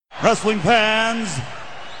Wrestling fans,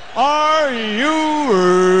 are you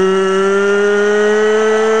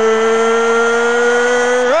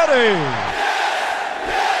ready?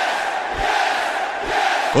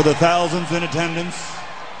 For the thousands in attendance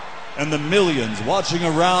and the millions watching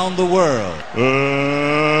around the world,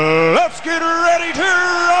 let's get ready to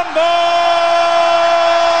rumble!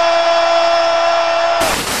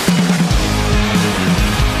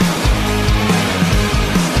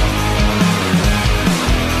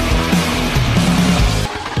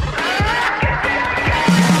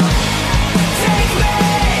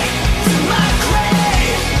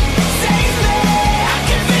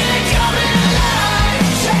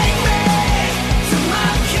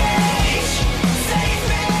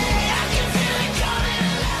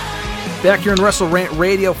 Back here on Wrestle Rant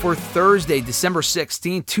Radio for Thursday, December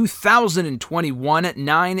 16, 2021,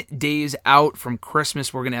 9 days out from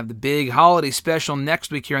Christmas. We're going to have the big holiday special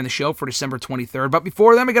next week here on the show for December 23rd. But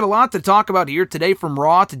before then, we got a lot to talk about here today, from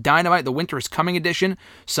Raw to Dynamite, the Winter is Coming edition,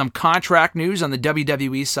 some contract news on the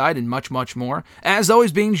WWE side, and much, much more. As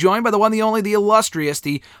always, being joined by the one, the only, the illustrious,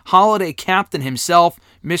 the holiday captain himself,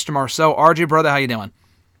 Mr. Marceau. RJ, brother, how you doing?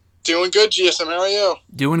 Doing good, GSM. How are you?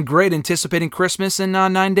 Doing great. Anticipating Christmas in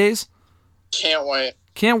 9 days? Can't wait.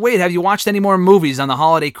 Can't wait. Have you watched any more movies on the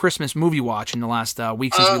holiday Christmas movie watch in the last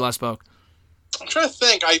week since we last spoke? I'm trying to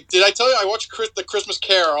think. Did I tell you I watched the Christmas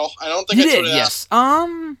Carol? I don't think you I did. Yes.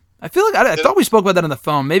 I feel like I thought we spoke about that on the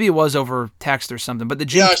phone. Maybe it was over text or something. But the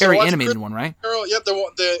Jim Carrey animated one, right? Carol. Yep,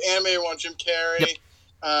 the animated one, Jim Carrey. Yep.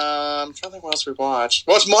 I'm trying to think what else we watched.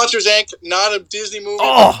 Watched Monsters Inc. Not a Disney movie.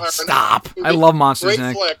 Oh, stop! I love Monsters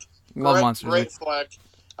Inc. Great flick. Monsters Inc. Great flick.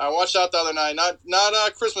 I watched that the other night.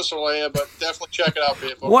 Not Christmas related, but definitely check it out,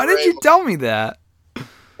 people. Why did you tell me that?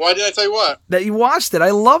 Why did I tell you what? That you watched it. I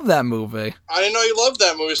love that movie. I didn't know you loved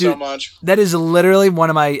that movie so much. That is literally one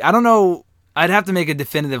of my... I don't know... I'd have to make a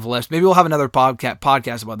definitive list. Maybe we'll have another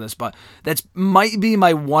podcast about this, but that might be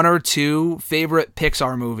my one or two favorite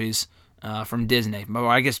Pixar movies from Disney. Or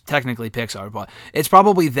I guess technically Pixar, but it's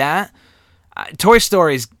probably that. Toy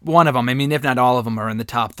Story is one of them. I mean, if not all of them are in the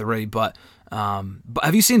top three, but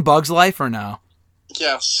have you seen Bug's Life or no?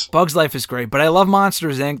 Yes. Bug's Life is great, but I love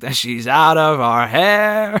Monsters Inc. That she's out of our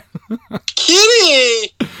hair.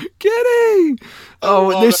 Kitty! Kitty!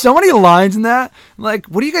 Oh, there's so many lines in that. Like,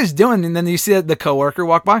 what are you guys doing? And then you see the coworker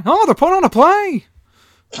walk by. Oh, they're putting on a play.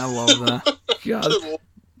 I love that. God.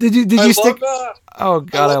 Did you stick? That. Oh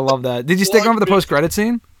God, I love that. Did you stick on for the post-credit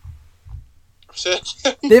scene?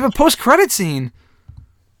 They have a post-credit scene.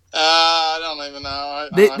 I don't even know.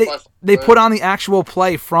 They put on the actual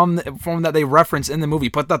play from that they reference in the movie.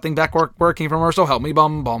 Put that thing back where it came from, or so help me,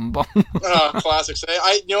 bum bum bum. Classic.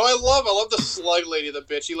 I love the slug lady, the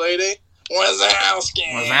bitchy lady.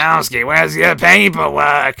 Wazowski, where's your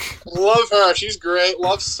paperwork? Love her. She's great.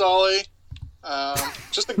 Love Sully.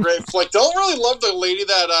 Just a great flick. Don't really love the lady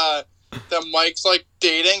that Mike's like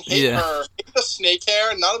dating. Hate her. Hate the snake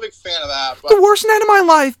hair. Not a big fan of that. But, the worst night of my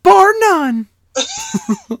life, bar none.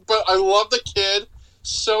 But I love the kid.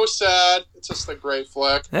 So sad. It's just a great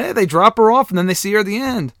flick. Hey, they drop her off and then they see her at the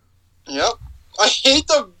end. Yep. I hate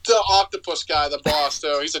the octopus guy, the boss,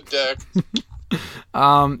 too. He's a dick.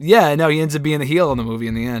 Yeah, no, he ends up being the heel in the movie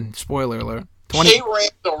in the end. Spoiler alert. Hate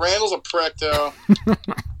Randall. Randall's a prick, too.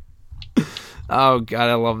 Oh God,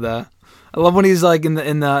 I love that. I love when he's like in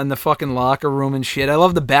the fucking locker room and shit. I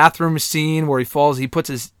love the bathroom scene where he falls. He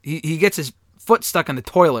gets his foot stuck in the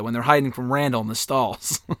toilet when they're hiding from Randall in the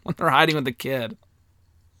stalls. When they're hiding with the kid.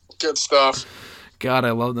 Good stuff. God,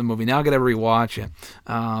 I love the movie. Now I got to rewatch it.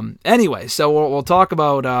 Anyway, so we'll talk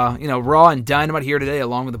about Raw and Dynamite here today,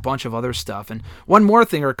 along with a bunch of other stuff. And one more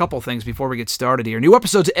thing, or a couple things before we get started here. New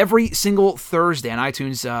episodes every single Thursday on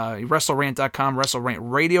iTunes, WrestleRant.com,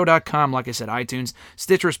 WrestleRantRadio.com. Like I said, iTunes,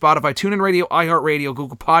 Stitcher, Spotify, TuneIn Radio, iHeartRadio,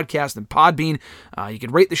 Google Podcast, and Podbean. You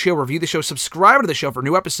can rate the show, review the show, subscribe to the show for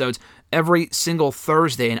new episodes every single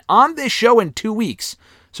Thursday. And on this show in 2 weeks.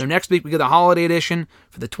 So next week we get the holiday edition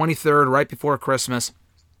for the 23rd, right before Christmas.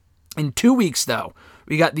 In 2 weeks, though,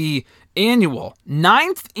 we got the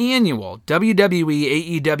 9th annual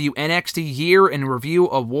WWE AEW NXT Year in Review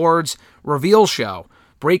Awards Reveal Show,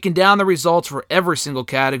 breaking down the results for every single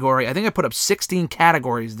category. I think I put up 16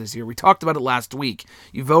 categories this year. We talked about it last week.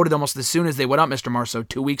 You voted almost as soon as they went up, Mr. Marceau,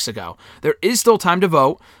 2 weeks ago. There is still time to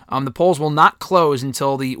vote. The polls will not close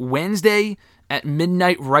until the Wednesday at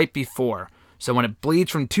midnight right before. So when it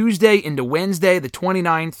bleeds from Tuesday into Wednesday, the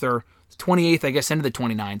 29th or 28th, I guess, into the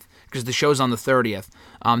 29th, because the show's on the 30th.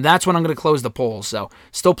 That's when I'm going to close the polls. So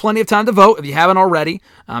still plenty of time to vote if you haven't already.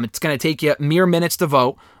 It's going to take you mere minutes to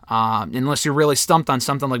vote, unless you're really stumped on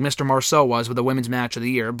something like Mr. Marceau was with the Women's Match of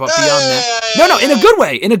the Year. But beyond that, no, in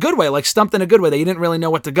a good way, like stumped in a good way that you didn't really know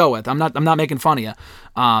what to go with. I'm not making fun of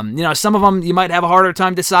you. Some of them you might have a harder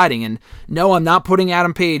time deciding. And no, I'm not putting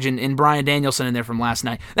Adam Page and Bryan Danielson in there from last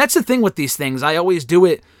night. That's the thing with these things. I always do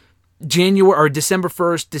it January or December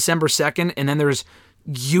 1st, December 2nd, and then there's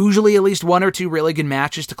usually at least one or two really good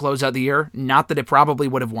matches to close out the year. Not that it probably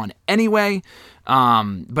would have won anyway,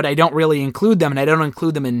 but I don't really include them, and I don't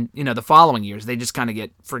include them in the following years. They just kind of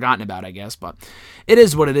get forgotten about, I guess. But it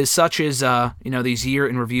is what it is. Such as these year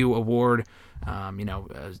in review award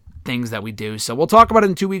things that we do. So we'll talk about it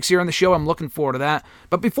in 2 weeks here on the show. I'm looking forward to that.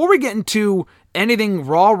 But before we get into anything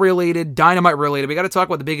Raw related, Dynamite related, we got to talk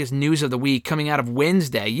about the biggest news of the week coming out of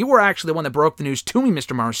Wednesday. You were actually the one that broke the news to me,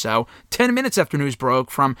 Mr. Marceau, 10 minutes after news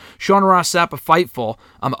broke from Sean Ross Sapp of Fightful.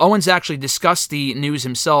 Owens actually discussed the news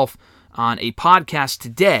himself on a podcast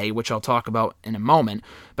today, which I'll talk about in a moment.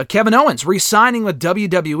 But Kevin Owens re-signing with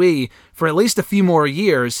WWE for at least a few more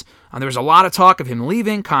years. There was a lot of talk of him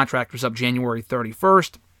leaving. Contract was up January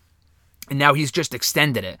 31st. And now he's just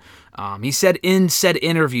extended it. He said in said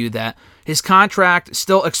interview that his contract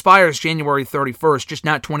still expires January 31st, just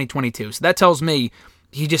not 2022. So that tells me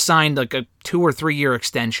he just signed like a 2 or 3 year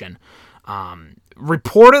extension.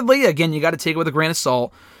 Reportedly, again, you got to take it with a grain of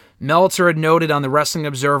salt, Meltzer had noted on the Wrestling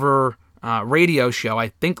Observer radio show, I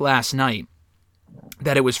think last night,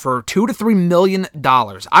 that it was for $2 to $3 million.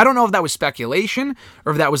 I don't know if that was speculation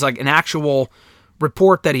or if that was like an actual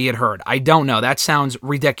report that he had heard. I don't know. That sounds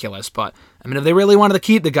ridiculous, but I mean, if they really wanted to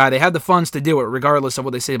keep the guy, they had the funds to do it, regardless of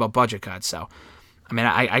what they say about budget cuts. So, I mean,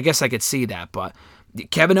 I guess I could see that, but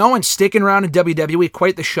Kevin Owens sticking around in WWE,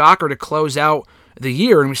 quite the shocker to close out the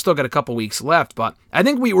year, and we still got a couple weeks left, but I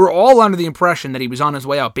think we were all under the impression that he was on his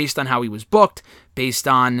way out based on how he was booked, based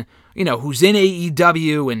on, who's in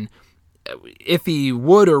AEW, and if he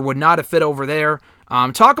would or would not have fit over there.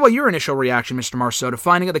 Talk about your initial reaction, Mr. Marceau, to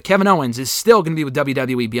finding out that Kevin Owens is still going to be with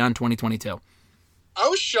WWE beyond 2022. I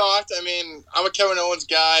was shocked. I mean, I'm a Kevin Owens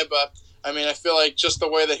guy, but I mean, I feel like just the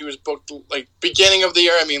way that he was booked, like beginning of the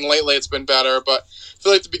year. I mean, lately it's been better, but I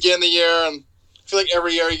feel like the beginning of the year, and I feel like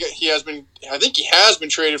every year he has been. I think he has been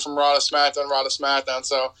traded from Raw to SmackDown.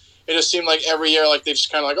 So it just seemed like every year, like they just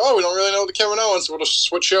kind of like, oh, we don't really know the Kevin Owens, so we'll just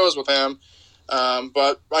switch shows with him.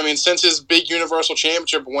 But I mean, since his big Universal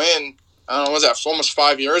Championship win, I don't know, was that almost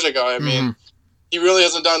 5 years ago? I mean, he really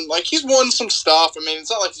hasn't done, like, he's won some stuff. I mean, it's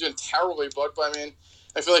not like he's been terribly booked, but I mean,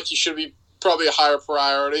 I feel like he should be probably a higher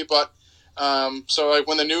priority. But so like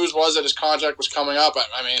when the news was that his contract was coming up,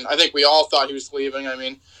 I mean, I think we all thought he was leaving. I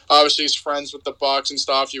mean, obviously he's friends with the Bucks and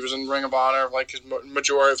stuff. He was in Ring of Honor, like his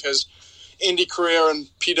majority of his indie career and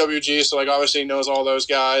PWG. So like obviously he knows all those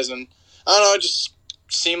guys, and I don't know, it just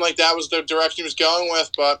seemed like that was the direction he was going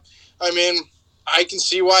with. But I mean, I can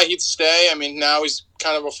see why he'd stay. I mean, now he's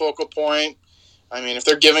kind of a focal point. I mean, if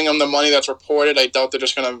they're giving him the money that's reported, I doubt they're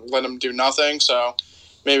just going to let him do nothing. So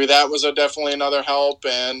maybe that was definitely another help.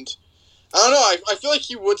 And I don't know. I feel like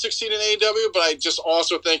he would succeed in AEW, but I just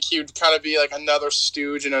also think he would kind of be like another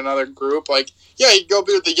stooge in another group. Like, yeah, he'd go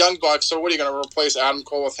be with the Young Bucks. So what are you going to replace Adam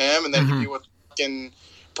Cole with him? And then he'd be with fucking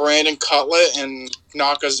Brandon Cutlet and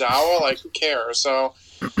Nakazawa? Like, who cares? So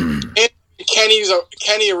Kenny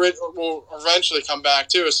will eventually come back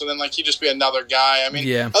too. So then, like, he'd just be another guy. I mean,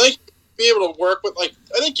 I think he'd be able to work with, like,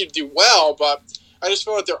 I think he'd do well, but I just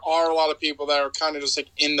feel like there are a lot of people that are kind of just like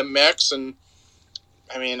in the mix. And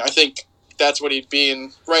I mean, I think that's what he'd be.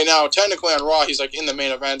 And right now, technically on Raw, he's like in the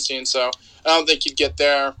main event scene. So I don't think he'd get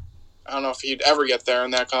there. I don't know if he'd ever get there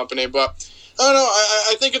in that company, but I don't know.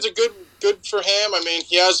 I think it's a good for him. I mean,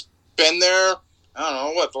 he has been there, I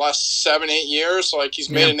don't know, the last 7-8 years. So like he's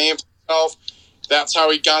made a name for himself. That's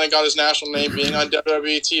how he kind of got his national name, being on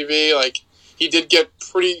WWE TV. Like, he did get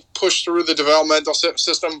pretty pushed through the developmental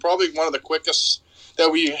system, probably one of the quickest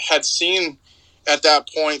that we had seen at that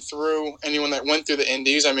point through anyone that went through the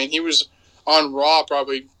indies. I mean, he was on Raw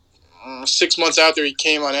probably 6 months after he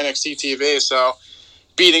came on NXT TV, so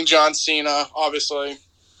beating John Cena, obviously,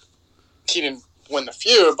 he didn't win the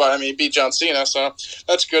feud, but I mean, he beat John Cena, so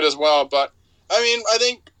that's good as well. But I mean, I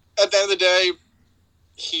think at the end of the day,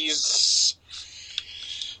 he's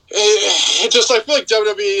it just, I feel like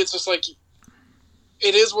WWE, it's just like,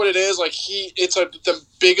 it is what it is. Like, it's the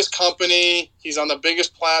biggest company. He's on the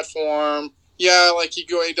biggest platform. Yeah, like, he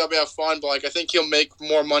go AEW, have fun, but like, I think he'll make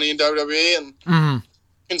more money in WWE and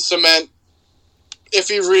can cement. If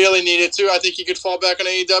he really needed to, I think he could fall back on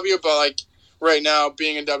AEW. But like right now,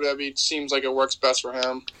 being in WWE seems like it works best for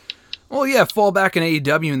him. Well, yeah, fall back in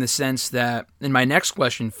AEW in the sense that, in my next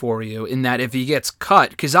question for you, in that if he gets cut,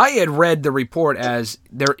 because I had read the report as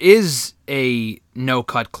there is a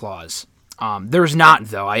no-cut clause. There's not,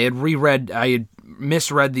 though. I had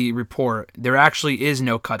misread the report. There actually is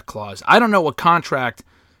no cut clause. I don't know what contract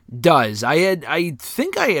does. I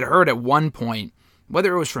think I had heard at one point,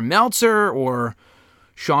 whether it was from Meltzer or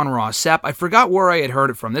Sean Ross Sapp, I forgot where I had heard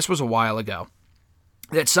it from. This was a while ago.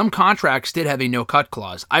 That some contracts did have a no-cut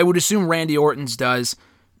clause. I would assume Randy Orton's does,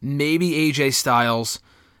 maybe AJ Styles.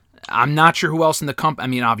 I'm not sure who else in the company. I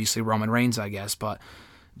mean, obviously Roman Reigns, I guess, but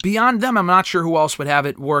beyond them, I'm not sure who else would have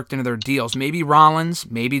it worked into their deals. Maybe Rollins,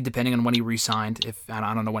 maybe depending on when he re-signed.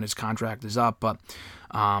 I don't know when his contract is up, but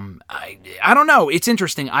I don't know. It's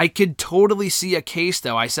interesting. I could totally see a case,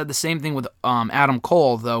 though. I said the same thing with Adam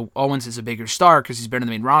Cole, though Owens is a bigger star because he's been in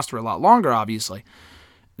the main roster a lot longer, obviously.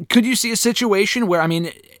 Could you see a situation where, I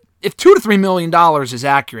mean, if $2 to $3 million is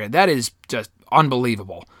accurate, that is just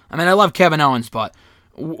unbelievable. I mean, I love Kevin Owens, but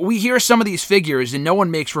we hear some of these figures and no one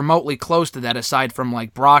makes remotely close to that aside from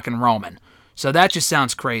like Brock and Roman. So that just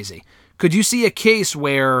sounds crazy. Could you see a case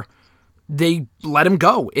where they let him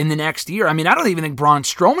go in the next year? I mean, I don't even think Braun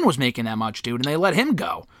Strowman was making that much, dude, and they let him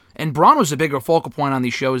go. And Braun was a bigger focal point on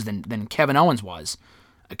these shows than Kevin Owens was.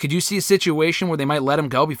 Could you see a situation where they might let him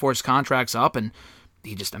go before his contract's up and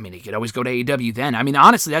he could always go to AEW then? I mean,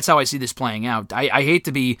 honestly, that's how I see this playing out. I hate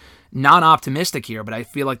to be non-optimistic here, but I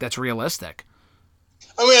feel like that's realistic.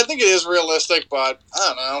 I mean, I think it is realistic, but I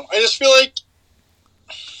don't know. I just feel like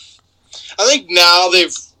I think now I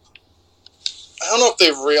don't know if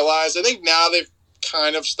they've realized. I think now they've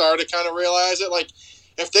kind of started to realize it. Like,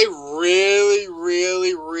 if they really,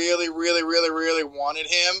 really, really, really, really, really wanted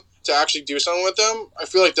him to actually do something with them, I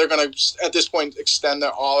feel like they're going to, at this point, extend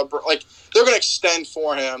their olive. Like, they're going to extend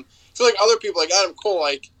for him. I feel like other people, like Adam Cole,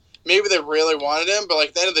 like, maybe they really wanted him, but, like,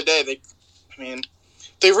 at the end of the day,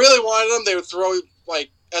 they really wanted him, they would throw,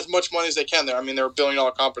 like, as much money as they can there. I mean, they're a $1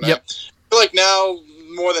 billion company. Yep. I feel like now,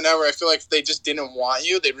 more than ever, I feel like if they just didn't want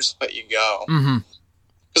you, they'd just let you go. Mm-hmm.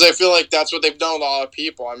 Because I feel like that's what they've done with a lot of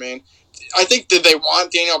people. I mean, I think, did they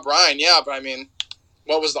want Daniel Bryan? Yeah, but I mean,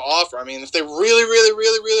 what was the offer? I mean, if they really, really,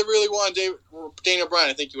 really, really, really wanted Daniel Bryan,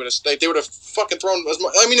 I think they would have fucking thrown as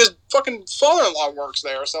much. I mean, his fucking father-in-law works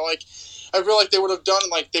there, so like, I feel like they would have done,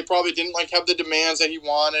 like, they probably didn't like have the demands that he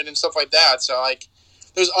wanted and stuff like that. So like,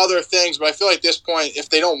 there's other things, but I feel like at this point, if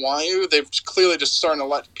they don't want you, they've clearly just starting to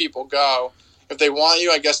let people go. If they want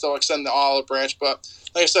you, I guess they'll extend the olive branch. But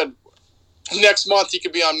like I said, next month he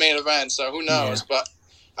could be on main event, so who knows? Yeah. But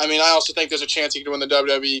I mean, I also think there's a chance he could win the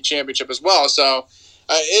WWE Championship as well. So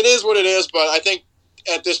it is what it is. But I think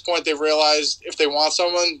at this point they've realized if they want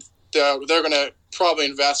someone, they're going to probably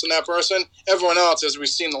invest in that person. Everyone else, as we've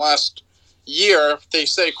seen the last year, they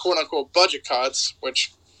say quote unquote budget cuts,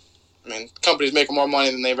 which, I mean, companies make more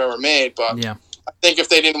money than they've ever made. But yeah, I think if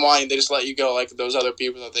they didn't want you, they just let you go, like those other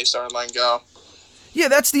people that they started letting go. Yeah,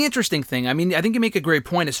 that's the interesting thing. I mean, I think you make a great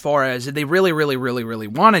point as far as if they really, really, really, really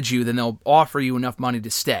wanted you, then they'll offer you enough money to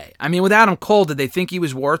stay. I mean, with Adam Cole, did they think he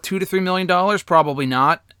was worth $2 to $3 million? Probably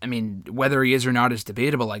not. I mean, whether he is or not is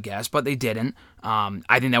debatable, I guess, but they didn't.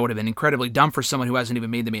 I think that would have been incredibly dumb for someone who hasn't even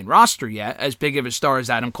made the main roster yet. As big of a star as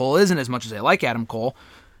Adam Cole is, and as much as I like Adam Cole,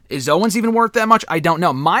 is Owens even worth that much? I don't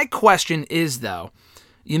know. My question is, though,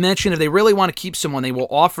 you mentioned if they really want to keep someone, they will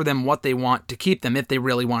offer them what they want to keep them if they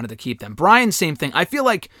really wanted to keep them. Bryan, same thing. I feel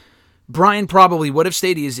like Bryan probably would have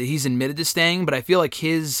stayed. He's admitted to staying, but I feel like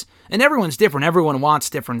and everyone's different. Everyone wants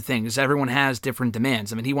different things. Everyone has different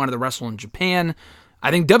demands. I mean, he wanted to wrestle in Japan.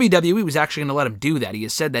 I think WWE was actually going to let him do that. He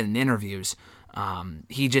has said that in interviews.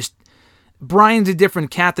 Bryan's a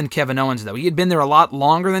different cat than Kevin Owens, though. He had been there a lot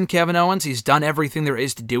longer than Kevin Owens. He's done everything there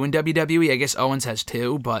is to do in WWE. I guess Owens has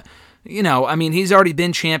too, but you know, I mean, he's already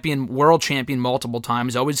been world champion multiple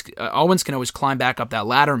times. Owens can always climb back up that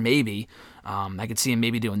ladder, maybe. I could see him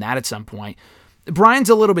maybe doing that at some point. Bryan's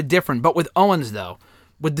a little bit different, but with Owens, though,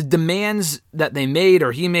 with the demands that they made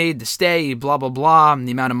or he made to stay, blah, blah, blah, and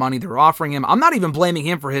the amount of money they're offering him, I'm not even blaming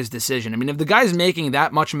him for his decision. I mean, if the guy's making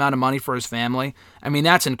that much amount of money for his family, I mean,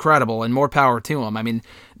 that's incredible and more power to him. I mean,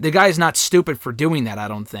 the guy's not stupid for doing that, I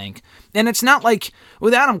don't think. And it's not like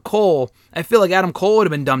with Adam Cole, I feel like Adam Cole would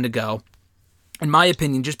have been dumb to go, in my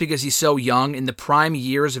opinion, just because he's so young and the prime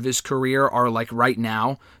years of his career are like right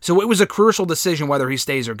now. So it was a crucial decision whether he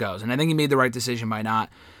stays or goes. And I think he made the right decision by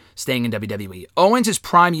not staying in WWE. Owens'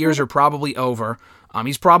 prime years are probably over.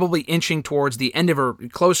 He's probably inching towards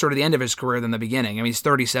closer to the end of his career than the beginning. I mean, he's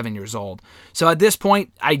 37 years old. So at this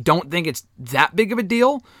point, I don't think it's that big of a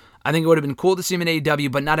deal. I think it would have been cool to see him in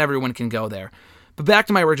AEW, but not everyone can go there. But back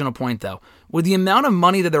to my original point, though. With the amount of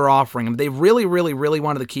money that they're offering him, they really, really, really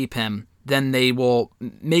wanted to keep him, then they will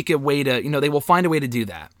make a way to, they will find a way to do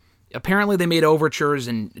that. Apparently, they made overtures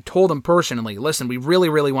and told him personally, listen, we really,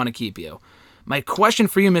 really want to keep you. My question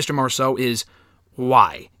for you, Mr. Marceau, is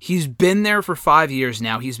why? He's been there for 5 years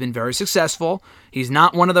now. He's been very successful. He's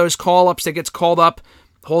not one of those call-ups that gets called up,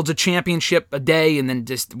 holds a championship a day, and then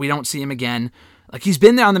just we don't see him again. Like, he's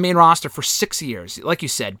been there on the main roster for 6 years. Like you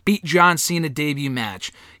said, beat John Cena debut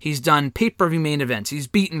match. He's done pay-per-view main events. He's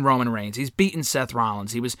beaten Roman Reigns. He's beaten Seth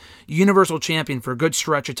Rollins. He was Universal Champion for a good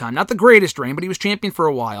stretch of time. Not the greatest reign, but he was champion for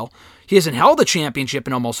a while. He hasn't held a championship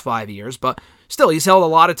in almost 5 years, but still, he's held a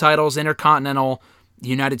lot of titles, Intercontinental,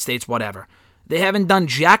 United States, whatever. They haven't done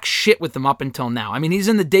jack shit with him up until now. I mean, he's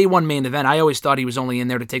in the day one main event. I always thought he was only in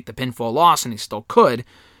there to take the pinfall loss, and he still could.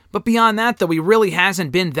 But beyond that, though, he really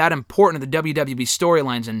hasn't been that important to the WWE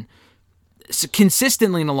storylines and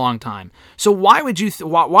consistently in a long time. So why would you?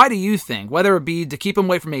 Why do you think, whether it be to keep him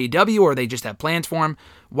away from AEW or they just have plans for him,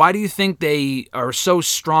 why do you think they are so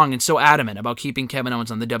strong and so adamant about keeping Kevin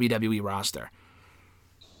Owens on the WWE roster?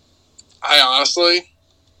 I honestly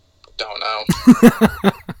don't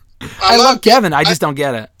know. I love Kevin. I just don't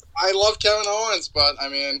get it. I love Kevin Owens, but I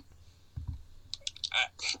mean,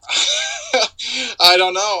 I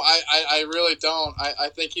don't know. I really don't. I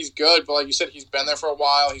think he's good, but like you said, he's been there for a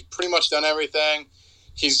while. He's pretty much done everything.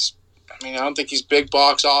 I don't think he's big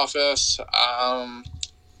box office.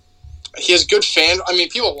 He has good fan. I mean,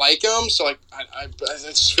 people like him, so like I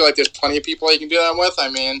just feel like there's plenty of people he can do that with. I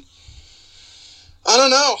mean, I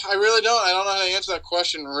don't know. I really don't. I don't know how to answer that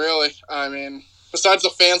question, really. I mean, besides the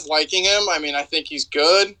fans liking him, I mean, I think he's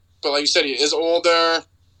good, but like you said, he is older.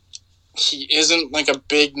 He isn't like a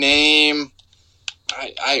big name.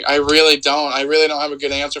 I really don't. I really don't have a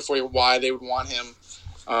good answer for you why they would want him.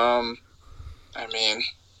 I mean,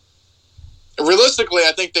 realistically,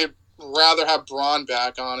 I think they'd rather have Braun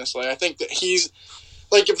back, honestly. I think that he's,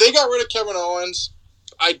 like, if they got rid of Kevin Owens,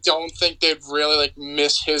 I don't think they'd really, like,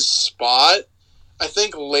 miss his spot. I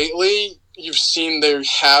think lately you've seen they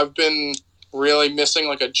have been really missing,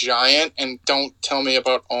 like, a giant, and don't tell me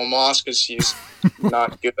about Omos because he's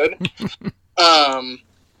not good.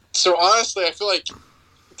 So honestly, I feel like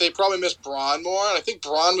they probably miss Braun more, and I think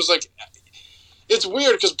Braun was like, it's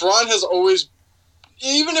weird because Braun has always,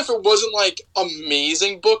 even if it wasn't like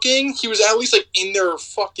amazing booking, he was at least like in their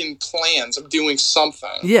fucking plans of doing something.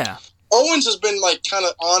 Yeah. Owens has been like kind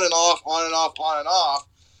of on and off, on and off, on and off.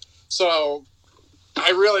 So I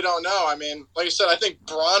really don't know. I mean, like I said, I think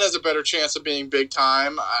Braun has a better chance of being big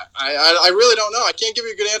time. I really don't know. I can't give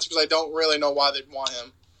you a good answer because I don't really know why they'd want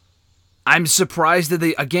him. I'm surprised that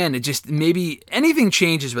it just maybe anything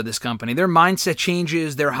changes with this company. Their mindset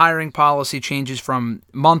changes, their hiring policy changes from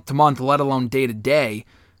month to month, let alone day to day.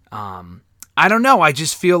 I don't know. I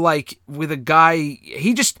just feel like with a guy,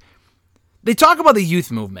 they talk about the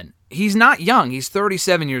youth movement. He's not young. He's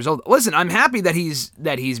 37 years old. Listen, I'm happy that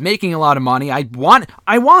he's making a lot of money. I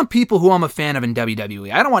want people who I'm a fan of in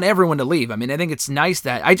WWE. I don't want everyone to leave. I mean, I think it's nice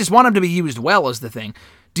that I just want him to be used well is the thing.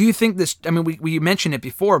 Do you think this, I mean, we mentioned it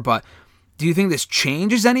before, but do you think this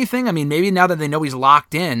changes anything? I mean, maybe now that they know he's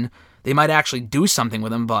locked in, they might actually do something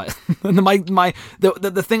with him, but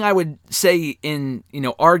the thing I would say in,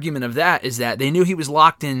 argument of that is that they knew he was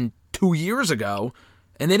locked in 2 years ago,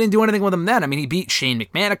 and they didn't do anything with him then. I mean, he beat Shane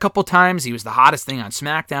McMahon a couple times. He was the hottest thing on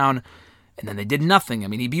SmackDown, and then they did nothing. I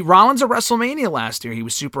mean, he beat Rollins at WrestleMania last year. He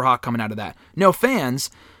was super hot coming out of that. No fans,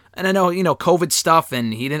 and I know, COVID stuff,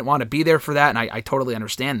 and he didn't want to be there for that, and I totally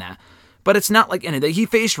understand that. But it's not like anything. He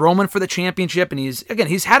faced Roman for the championship, and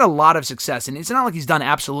he's had a lot of success, and it's not like he's done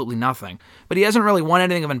absolutely nothing. But he hasn't really won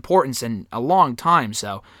anything of importance in a long time,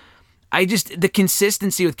 so the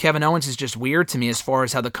consistency with Kevin Owens is just weird to me as far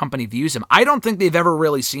as how the company views him. I don't think they've ever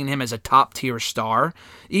really seen him as a top-tier star.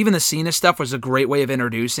 Even the Cena stuff was a great way of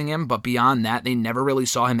introducing him, but beyond that, they never really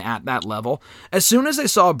saw him at that level. As soon as they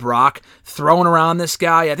saw Brock throwing around this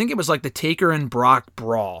guy, I think it was like the Taker and Brock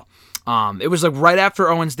brawl. It was like right after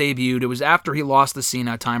Owens debuted. It was after he lost the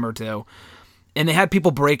Cena a time or two. And they had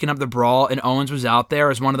people breaking up the brawl, and Owens was out there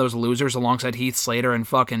as one of those losers alongside Heath Slater and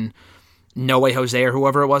fucking No Way Jose or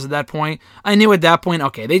whoever it was at that point. I knew at that point,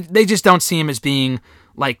 okay, they just don't see him as being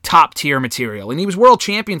like top tier material. And he was world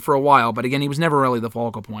champion for a while, but again, he was never really the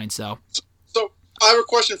focal point, so. So I have a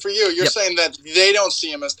question for you. You're Yep. saying that they don't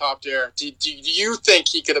see him as top tier. Do you think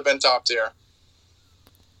he could have been top tier?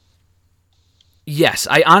 Yes,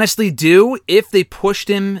 I honestly do if they pushed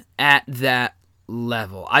him at that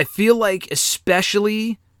level. I feel like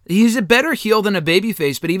especially, he's a better heel than a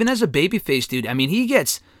babyface, but even as a babyface, dude, I mean, he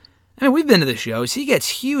gets, I mean, we've been to the shows. He gets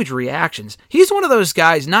huge reactions. He's one of those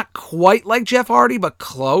guys, not quite like Jeff Hardy, but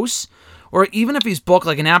close. Or even if he's booked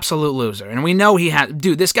like an absolute loser. And we know he has...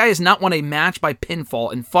 Dude, this guy has not won a match by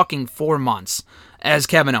pinfall in fucking 4 months as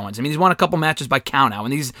Kevin Owens. I mean, he's won a couple matches by countout.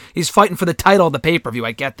 And he's fighting for the title of the pay-per-view.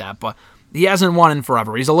 I get that. But he hasn't won in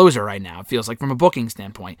forever. He's a loser right now, it feels like, from a booking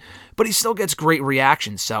standpoint. But he still gets great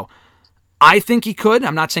reactions. So I think he could.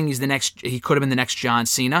 I'm not saying he could have been the next John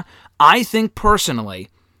Cena. I think personally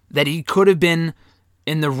that he could have been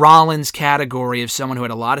in the Rollins category of someone who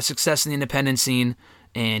had a lot of success in the independent scene,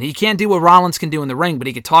 and he can't do what Rollins can do in the ring, but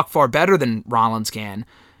he could talk far better than Rollins can,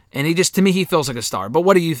 and to me, he feels like a star. But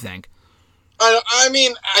what do you think? I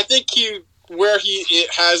mean, I think where he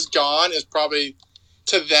has gone is probably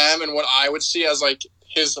to them and what I would see as, like,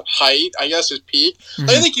 his height, I guess, his peak. Mm-hmm.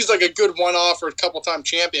 I think he's, like, a good one-off or a couple-time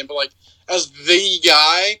champion, but, like, as the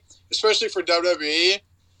guy, especially for WWE,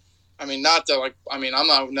 I mean, not that, like, I mean, I'm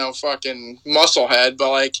not no fucking musclehead, but,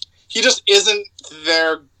 like, he just isn't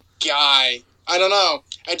their guy. I don't know.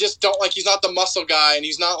 I just don't, like, he's not the muscle guy, and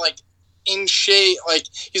he's not, like, in shape. Like,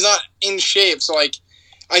 he's not in shape, so, like,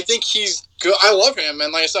 I think he's good. I love him,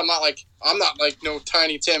 and, like I said, I'm not, like, no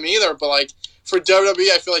Tiny Tim either, but, like, for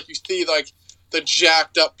WWE, I feel like you see, like, the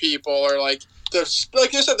jacked up people, or, like I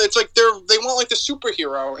said, it's like they want, like, the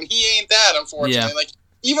superhero, and he ain't that, unfortunately. Yeah. Like,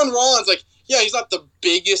 even Rollins, like, yeah, he's not the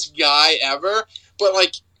biggest guy ever, but,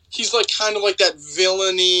 like, he's, like, kind of like that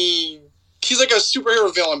villainy... He's, like, a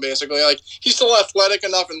superhero villain, basically. Like, he's still athletic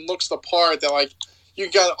enough and looks the part that, like, you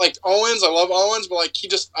got, like, Owens. I love Owens, but, like, he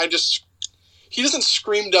doesn't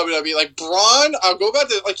scream WWE. Like, Braun, I'll go back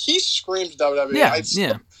to, like, he screams WWE.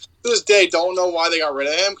 Yeah. To this day, don't know why they got rid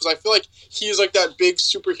of him, because I feel like he's, like, that big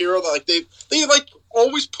superhero that, like, they like,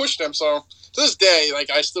 always pushed him, so to this day, like,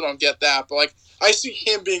 I still don't get that, but, like, I see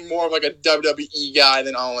him being more of, like, a WWE guy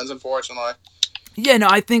than Owens, unfortunately. Yeah, no,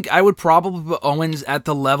 I think I would probably put Owens at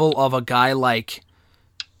the level of a guy like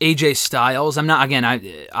AJ Styles.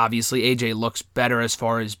 Obviously AJ looks better as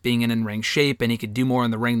far as being in ring shape, and he could do more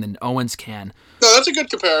in the ring than Owens can. No, that's a good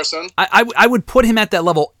comparison. I would put him at that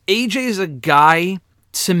level. AJ is a guy,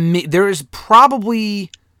 to me, there is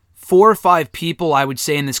probably 4 or 5 people I would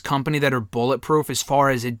say in this company that are bulletproof as far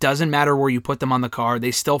as it doesn't matter where you put them on the card.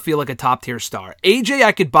 They still feel like a top tier star. AJ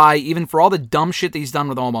I could buy even for all the dumb shit that he's done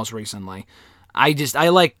with Omos recently. I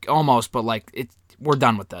like Omos, but like we're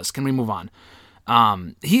done with this. Can we move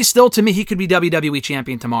on? He's still, to me, he could be WWE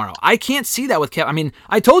champion tomorrow. I can't see that with Kevin. I mean,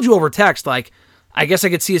 I told you over text, like, I guess I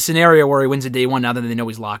could see a scenario where he wins at day one now that they know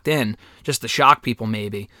he's locked in, just to shock people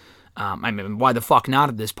maybe. I mean, why the fuck not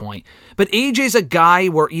at this point? But AJ's a guy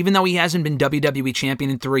where even though he hasn't been WWE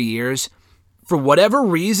champion in 3 years, for whatever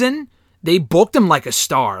reason, they booked him like a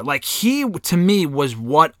star. Like, he, to me, was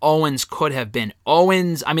what Owens could have been.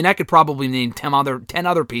 Owens, I mean, I could probably name 10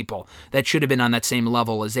 other people that should have been on that same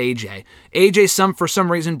level as AJ. AJ, for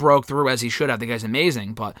some reason, broke through, as he should have. The guy's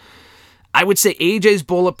amazing, but I would say AJ's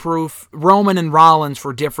bulletproof, Roman and Rollins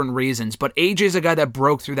for different reasons, but AJ's a guy that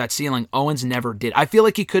broke through that ceiling. Owens never did. I feel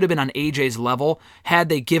like he could have been on AJ's level had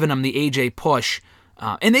they given him the AJ push.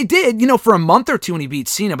 And they did, for a month or two when he beat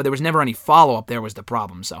Cena, but there was never any follow-up. There was the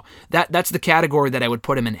problem. So that's the category that I would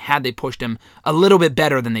put him in had they pushed him a little bit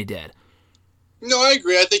better than they did. No, I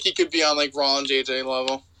agree. I think he could be on, like, Rollins, AJ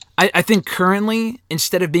level. I think currently,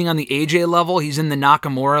 instead of being on the AJ level, he's in the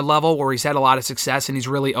Nakamura level where he's had a lot of success and he's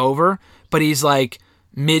really over, but he's like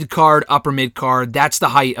mid-card, upper mid-card. That's the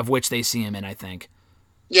height of which they see him in, I think.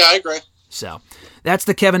 Yeah, I agree. So that's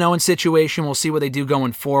the Kevin Owens situation. We'll see what they do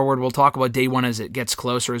going forward. We'll talk about day one as it gets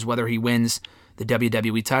closer, as whether he wins the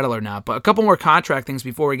WWE title or not. But a couple more contract things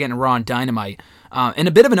before we get into Raw and Dynamite. And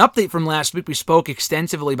a bit of an update from last week. We spoke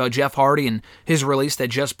extensively about Jeff Hardy and his release that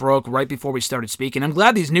just broke right before we started speaking. I'm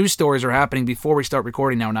glad these news stories are happening before we start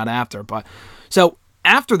recording now, not after. But so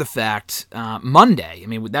after the fact, Monday, I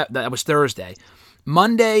mean, that was Thursday.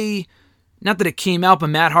 Monday, not that it came out, but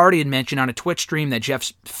Matt Hardy had mentioned on a Twitch stream that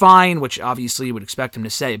Jeff's fine, which obviously you would expect him to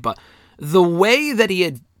say. But the way that he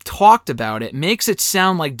had talked about it makes it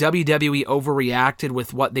sound like WWE overreacted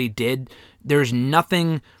with what they did. There's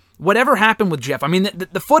nothing... Whatever happened with Jeff, I mean,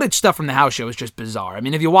 the footage stuff from the house show is just bizarre. I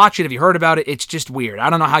mean, if you watch it, if you heard about it, it's just weird.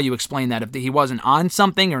 I don't know how you explain that. If he wasn't on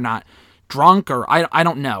something or not drunk, or I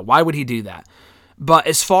don't know. Why would he do that? But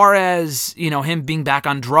as far as, him being back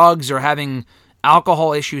on drugs or having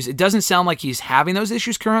alcohol issues, it doesn't sound like he's having those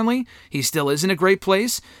issues currently. He still is in a great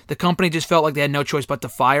place. The company just felt like they had no choice but to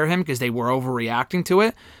fire him because they were overreacting to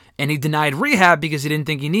it. And he denied rehab because he didn't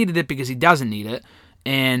think he needed it because he doesn't need it.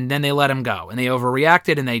 And then they let him go. And they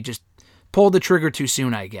overreacted and they just pulled the trigger too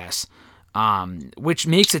soon, I guess. Which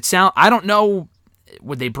makes it sound... I don't know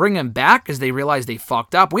would they bring him back because they realize they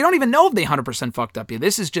fucked up? We don't even know if they 100% fucked up yet.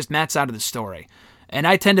 This is just Matt's side of the story. And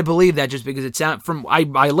I tend to believe that just because it sounds from I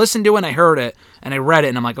listened to it and I heard it and I read it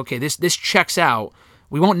and I'm like, okay, this checks out.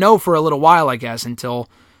 We won't know for a little while, I guess, until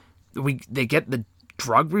they get the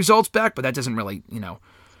drug results back, but that doesn't really,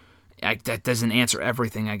 that doesn't answer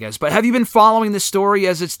everything, I guess. But have you been following this story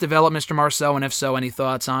as it's developed, Mr. Marceau? And if so, any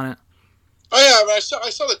thoughts on it? Oh yeah, I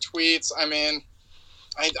saw the tweets. I mean,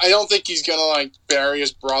 I don't think he's gonna like bury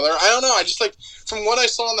his brother. I don't know. I just like from what I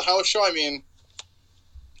saw on the house show. I mean,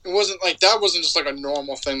 it wasn't like that wasn't just like a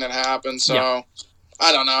normal thing that happened. So yeah.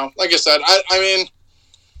 I don't know. Like I said, I mean,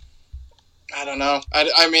 I don't know.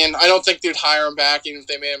 I mean, I don't think they'd hire him back even if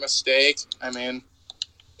they made a mistake. I mean,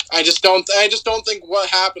 I just don't think what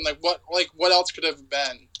happened. Like what else could have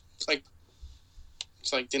been? It's like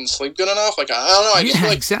didn't sleep good enough. Like I don't know. I just feel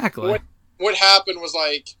like exactly. What happened was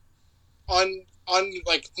like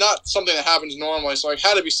like not something that happens normally. So it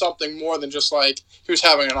had to be something more than just like he was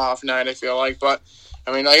having an off night. I feel like, but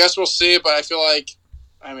I mean, I guess we'll see. But I feel like,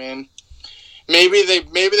 I mean, maybe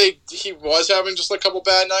he was having just like a couple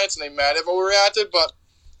bad nights and they might have overreacted. But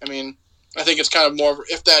I mean, I think it's kind of more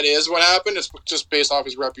if that is what happened, it's just based off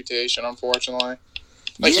his reputation. Unfortunately,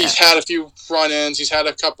 like he's had a few run-ins, he's had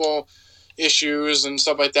a couple issues and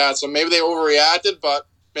stuff like that. So maybe they overreacted, but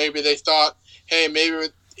maybe they thought, hey, maybe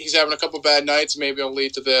he's having a couple bad nights, maybe it'll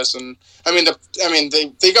lead to this. And I mean,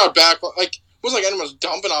 they got back. Like it wasn't like anyone was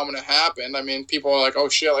dumping on when it happened. I mean, people are like, oh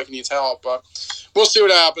shit, like he needs help. But we'll see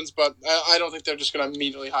what happens. But I don't think they're just going to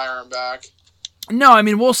immediately hire him back. No, I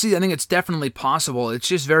mean, we'll see. I think it's definitely possible. It's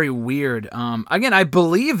just very weird. Again, I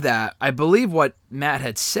believe that. I believe what Matt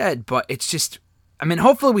had said, but it's just, I mean,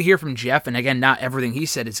 hopefully we hear from Jeff. And again, not everything he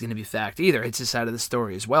said is going to be fact either. It's his side of the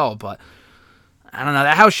story as well. But I don't know.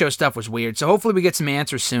 That house show stuff was weird. So hopefully we get some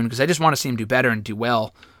answers soon because I just want to see him do better and do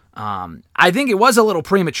well. I think it was a little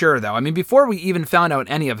premature, though. I mean, before we even found out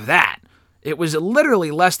any of that, it was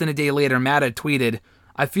literally less than a day later, Matt had tweeted,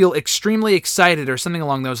 I feel extremely excited, or something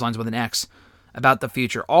along those lines with an X, about the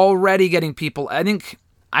future. Already getting people,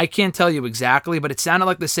 I can't tell you exactly, but it sounded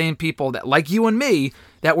like the same people that, like you and me,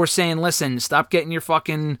 that were saying, listen, stop getting your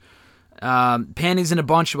fucking panties in a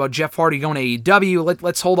bunch about Jeff Hardy going to AEW.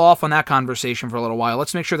 Let's hold off on that conversation for a little while.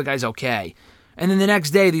 Let's make sure the guy's okay. And then the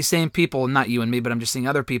next day, these same people, not you and me, but I'm just seeing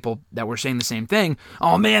other people that were saying the same thing.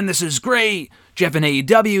 Oh man, this is great. Jeff in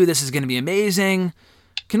AEW, this is going to be amazing.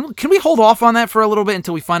 Can we hold off on that for a little bit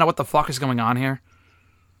until we find out what the fuck is going on here?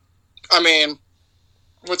 I mean,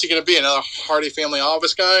 what's he going to be, another Hardy Family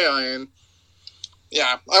Office guy? I mean,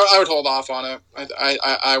 yeah, I would hold off on it.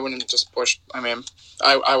 I wouldn't just push. I mean,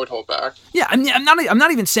 I would hold back. Yeah, I mean, I'm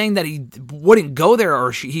not even saying that he wouldn't go there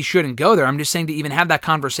or he shouldn't go there. I'm just saying to even have that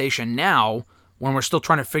conversation now, when we're still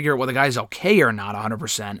trying to figure out whether the guy's okay or not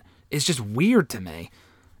 100%, is just weird to me.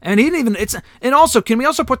 And he didn't even, and also, can we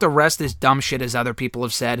also put the rest of this dumb shit, as other people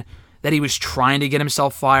have said, that he was trying to get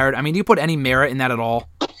himself fired? I mean, do you put any merit in that at all?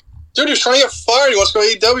 Dude, he was trying to get fired. He wants to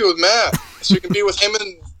go AEW with Matt, so he can be with him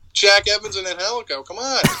and Jack Evans and Angelico. Come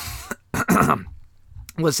on.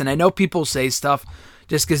 Listen, I know people say stuff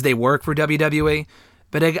just because they work for WWE,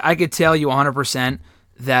 but I could tell you 100%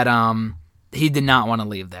 that he did not want to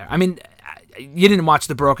leave there. I mean, you didn't watch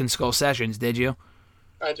the Broken Skull sessions, did you?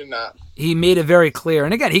 I did not. He made it very clear,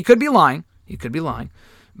 and again, he could be lying,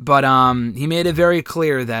 but he made it very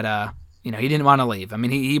clear that he didn't want to leave. I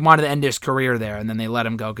mean, he wanted to end his career there, and then they let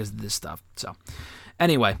him go because of this stuff. So,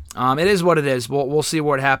 anyway, it is what it is. We'll see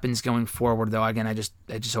what happens going forward, though. Again, I just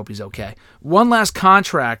hope he's okay. One last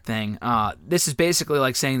contract thing. This is basically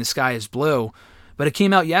like saying the sky is blue, but it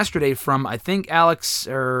came out yesterday from, I think,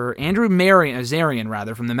 Andrew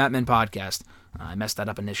Zarian, from the Mat Men podcast. I messed that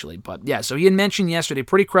up initially, but yeah. So he had mentioned yesterday,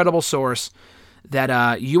 pretty credible source,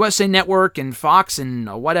 that USA Network and Fox and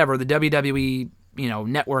whatever, the WWE,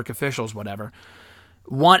 network officials, whatever,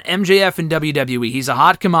 want MJF in WWE. He's a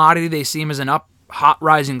hot commodity. They see him as hot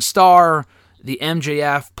rising star. The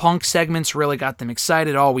MJF Punk segments really got them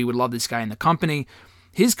excited. Oh, we would love this guy in the company.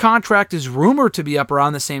 His contract is rumored to be up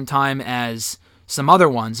around the same time as some other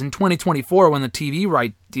ones in 2024 when the TV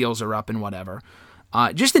right deals are up and whatever.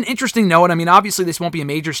 Just an interesting note. I mean, obviously this won't be a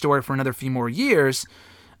major story for another few more years.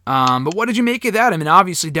 But what did you make of that? I mean,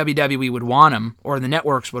 obviously WWE would want him, or the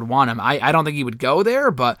networks would want him. I don't think he would go there,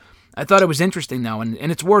 but I thought it was interesting, though. And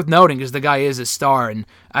it's worth noting because the guy is a star. And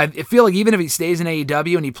I feel like even if he stays in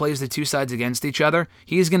AEW and he plays the two sides against each other,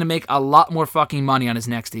 he's going to make a lot more fucking money on his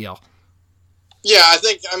next deal. Yeah, at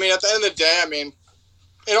the end of the day,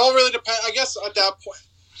 it all really depends. I guess at that point,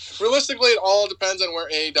 realistically, it all depends on where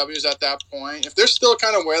AEW is at that point. If they're still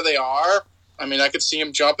kind of where they are, I could see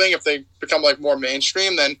him jumping. If they become more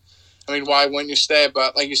mainstream, then I mean, why wouldn't you stay?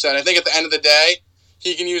 But like you said, I think at the end of the day,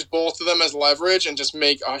 he can use both of them as leverage and just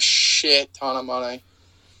make a shit ton of money.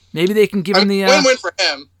 Maybe they can give him the... win-win for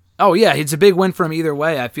him. Oh, yeah, it's a big win for him either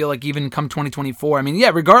way. I feel like even come 2024, I mean,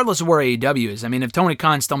 yeah, regardless of where AEW is, I mean, if Tony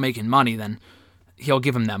Khan's still making money, then he'll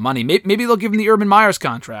give him that money. Maybe they'll give him the Urban Myers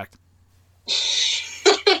contract.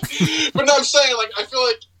 But no, I'm saying, like, I feel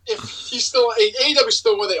like if he's still... AEW's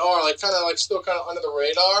still where they are, like, still kind of under the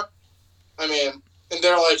radar. I mean, and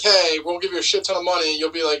they're like, hey, we'll give you a shit ton of money.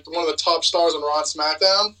 You'll be, like, one of the top stars on Raw and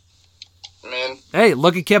SmackDown. I mean... Hey,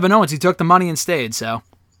 look at Kevin Owens. He took the money and stayed, so...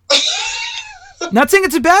 Not saying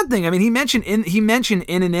it's a bad thing. I mean, he mentioned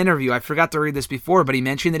in an interview, I forgot to read this before, but he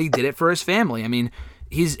mentioned that he did it for his family. I mean,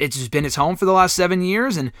 it's been his home for the last 7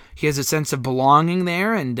 years, and he has a sense of belonging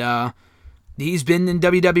there, and he's been in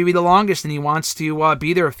WWE the longest, and he wants to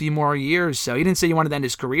be there a few more years. So he didn't say he wanted to end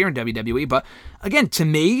his career in WWE, but again, to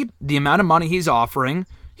me, the amount of money he's offering,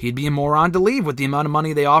 he'd be a moron to leave with the amount of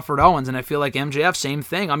money they offered Owens, and I feel like MJF, same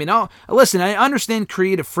thing. I mean, listen, I understand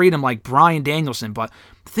creative freedom like Bryan Danielson, but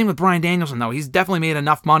the thing with Bryan Danielson, though, he's definitely made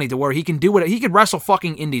enough money to where he can do he could wrestle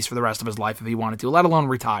fucking indies for the rest of his life if he wanted to, let alone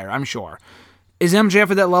retire, I'm sure. Is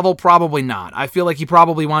MJF at that level? Probably not. I feel like he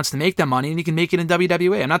probably wants to make that money, and he can make it in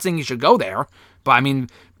WWE. I'm not saying he should go there, but I mean,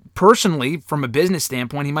 personally, from a business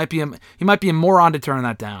standpoint, he might be a moron to turn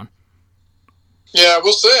that down. Yeah,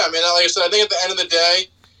 we'll see. I mean, like I said, I think at the end of the day,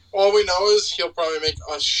 all we know is he'll probably make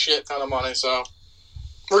a shit ton of money, so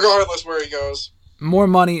regardless where he goes. More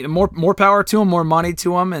money, more power to him, more money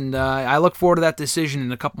to him, and I look forward to that decision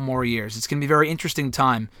in a couple more years. It's going to be a very interesting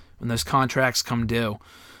time when those contracts come due.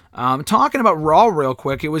 Talking about Raw real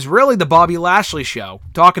quick, it was really the Bobby Lashley show.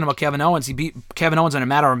 Talking about Kevin Owens, he beat Kevin Owens in a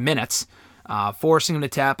matter of minutes, forcing him to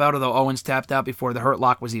tap out, although Owens tapped out before the Hurt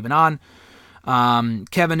Lock was even on. Bobby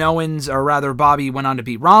went on to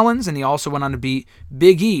beat Rollins, and he also went on to beat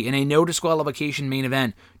Big E in a no disqualification main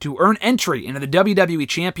event to earn entry into the WWE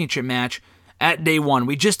Championship match at Day 1.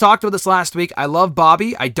 We just talked about this last week. I love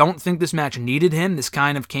Bobby. I don't think this match needed him. This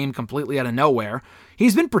kind of came completely out of nowhere.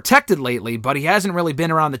 He's been protected lately, but he hasn't really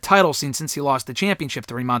been around the title scene since he lost the championship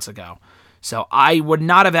 3 months ago. So I would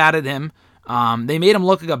not have added him. They made him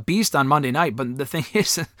look like a beast on Monday night, but the thing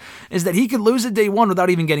is that he could lose at Day 1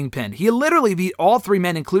 without even getting pinned. He literally beat all 3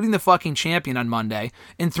 men, including the fucking champion on Monday,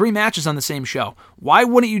 in 3 matches on the same show. Why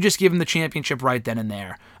wouldn't you just give him the championship right then and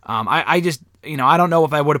there? I don't know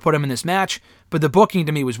if I would have put him in this match, but the booking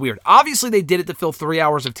to me was weird. Obviously, they did it to fill 3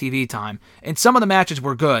 hours of TV time, and some of the matches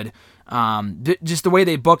were good. Just the way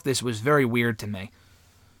they booked this was very weird to me.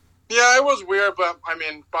 Yeah, it was weird, but I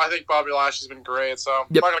think Bobby Lashley's been great, so I'm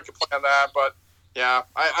not going to complain on that. But yeah,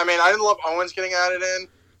 I didn't love Owens getting added in,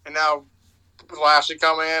 and now Lashley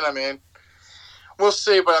coming in. I mean, we'll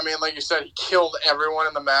see, but I mean, like you said, he killed everyone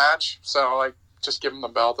in the match, so like, just give him the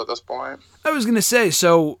belt at this point. I was going to say,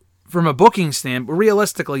 so from a booking standpoint,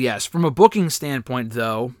 realistically, yes. From a booking standpoint,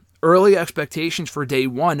 though, early expectations for Day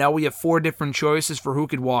 1. Now we have 4 different choices for who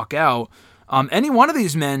could walk out. Any one of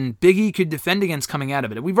these men, Big E could defend against coming out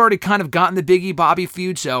of it. We've already kind of gotten the Big E-Bobby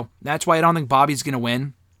feud, so that's why I don't think Bobby's going to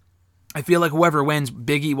win. I feel like whoever wins,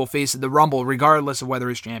 Big E will face the Rumble regardless of whether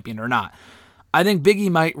he's champion or not. I think Big E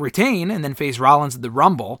might retain and then face Rollins at the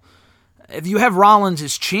Rumble. If you have Rollins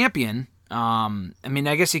as champion, I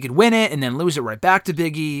guess he could win it and then lose it right back to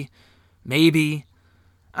Big E. Maybe.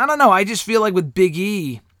 I don't know. I just feel like with Big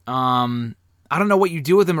E, I don't know what you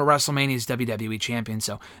do with him at WrestleMania as WWE Champion.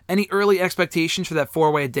 So, any early expectations for that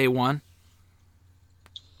 4-way at Day 1?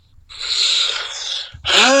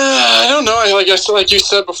 I don't know. Like you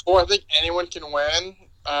said before, I think anyone can win.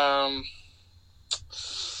 I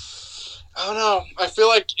don't know. I feel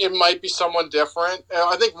like it might be someone different.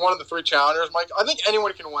 I think one of the 3 challengers I think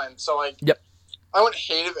anyone can win. So, yep. I wouldn't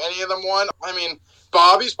hate if any of them won. I mean,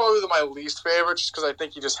 Bobby's probably my least favorite just because I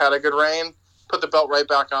think he just had a good reign. Put the belt right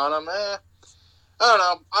back on him. I don't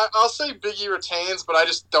know. I'll say Big E retains, but I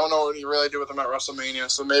just don't know what he really do with him at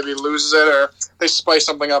WrestleMania. So maybe he loses it, or they spice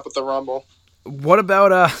something up at the Rumble. What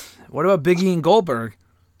about Big E and Goldberg?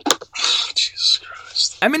 Jesus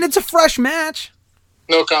Christ! I mean, it's a fresh match.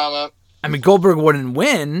 No comment. I mean, Goldberg wouldn't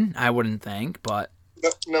win, I wouldn't think, but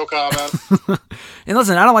no comment. And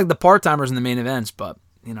listen, I don't like the part-timers in the main events, but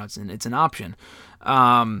it's an option.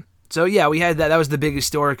 So yeah, we had that. That was the biggest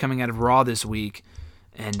story coming out of Raw this week.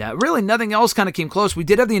 And really, nothing else kind of came close. We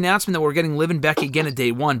did have the announcement that we're getting Liv and Becky again at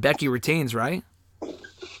Day 1. Becky retains, right?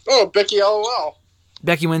 Oh, Becky LOL.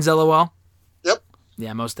 Becky wins LOL? Yep.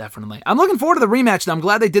 Yeah, most definitely. I'm looking forward to the rematch, though. I'm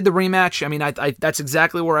glad they did the rematch. I mean, I that's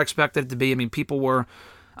exactly where I expected it to be. I mean, people were...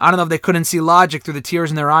 I don't know if they couldn't see logic through the tears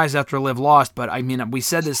in their eyes after Liv lost, but I mean, we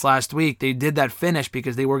said this last week. They did that finish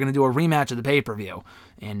because they were going to do a rematch of the pay-per-view.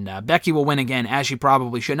 And Becky will win again, as she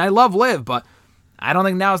probably should. And I love Liv, but I don't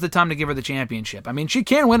think now's the time to give her the championship. I mean, she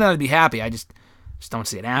can win and I'd be happy. I just don't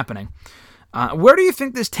see it happening. Where do you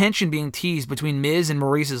think this tension being teased between Miz and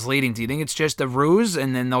Maurice is leading? Do you think it's just a ruse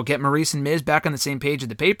and then they'll get Maurice and Miz back on the same page at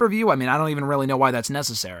the pay-per-view? I mean, I don't even really know why that's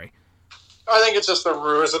necessary. I think it's just a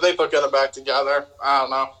ruse. I think they'll get them back together. I don't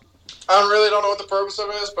know. I really don't know what the purpose of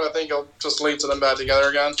it is, but I think it'll just lead to them back together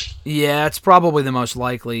again. Yeah, it's probably the most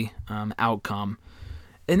likely outcome.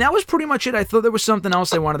 And that was pretty much it. I thought there was something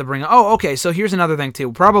else I wanted to bring up. Oh, okay, so here's another thing,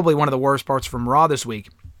 too. Probably one of the worst parts from Raw this week.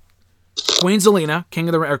 Queen Zelina,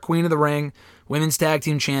 Queen of the Ring, Women's Tag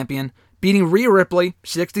Team Champion, beating Rhea Ripley,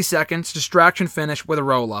 60 seconds, distraction finish with a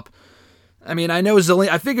roll-up. I mean, I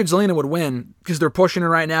figured Zelina would win because they're pushing her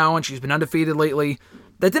right now and she's been undefeated lately.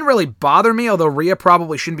 That didn't really bother me, although Rhea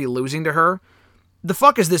probably shouldn't be losing to her. The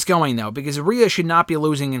fuck is this going, though? Because Rhea should not be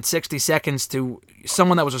losing in 60 seconds to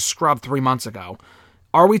someone that was a scrub 3 months ago.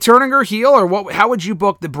 Are we turning her heel, or what? How would you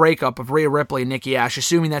book the breakup of Rhea Ripley and Nikki Ash,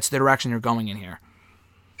 assuming that's the direction they're going in here?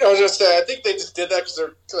 I was just saying, I think they just did that because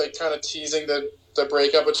they're like kind of teasing the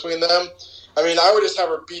breakup between them. I mean, I would just have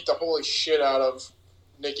her beat the holy shit out of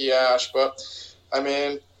Nikki Ash, but I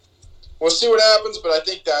mean, we'll see what happens. But I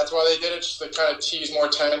think that's why they did it, just to kind of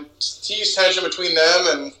tease tension between them,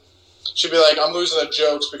 and she'd be like, "I'm losing the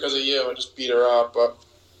jokes because of you," and just beat her up. But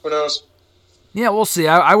who knows? Yeah, we'll see.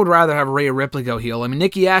 I would rather have Rhea Ripley go heel. I mean,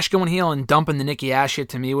 Nikki Ash going heel and dumping the Nikki Ash shit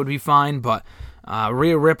to me would be fine, but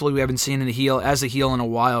Rhea Ripley we haven't seen as a heel in a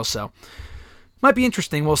while, so might be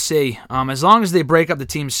interesting. We'll see. As long as they break up the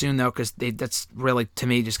team soon, though, because that's really, to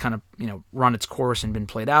me, just kind of run its course and been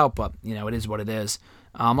played out, but it is what it is.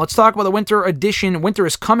 Let's talk about the Winter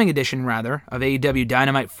is Coming edition, of AEW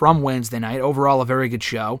Dynamite from Wednesday night. Overall, a very good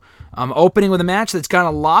show. Opening with a match that's got a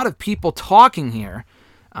lot of people talking here.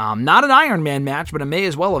 Not an Iron Man match, but it may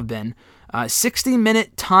as well have been.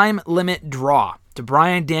 60-minute time limit draw to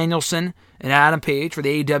Bryan Danielson and Adam Page for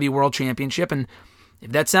the AEW World Championship. And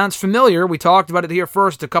if that sounds familiar, we talked about it here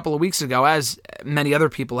first a couple of weeks ago, as many other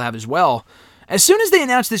people have as well. As soon as they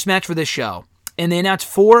announced this match for this show, and they announced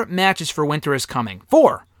 4 matches for Winter is Coming.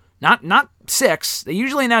 4, not 6. They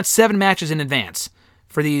usually announce 7 matches in advance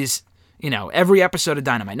for these, every episode of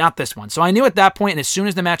Dynamite, not this one. So I knew at that point, and as soon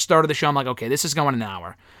as the match started the show, I'm like, okay, this is going an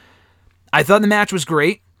hour. I thought the match was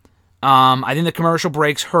great. I think the commercial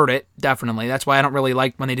breaks hurt it, definitely. That's why I don't really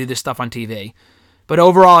like when they do this stuff on TV. But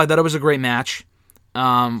overall, I thought it was a great match.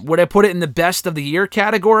 Would I put it in the best of the year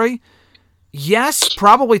category? Yes,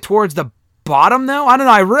 probably towards the bottom, though. I don't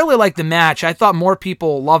know. I really liked the match. I thought more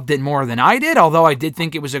people loved it more than I did, although I did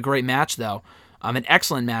think it was a great match, though. An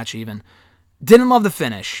excellent match, even. Didn't love the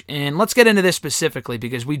finish. And let's get into this specifically,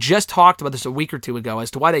 because we just talked about this a week or two ago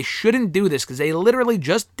as to why they shouldn't do this, because they literally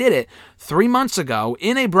just did it 3 months ago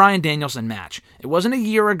in a Bryan Danielson match. It wasn't a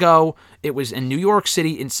year ago. It was in New York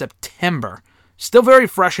City in September. Still very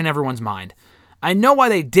fresh in everyone's mind. I know why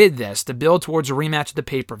they did this, to build towards a rematch of the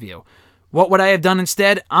pay-per-view. What would I have done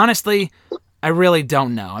instead? Honestly, I really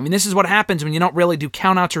don't know. I mean, this is what happens when you don't really do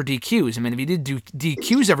countouts or DQs. I mean, if you did do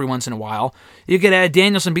DQs every once in a while, you could have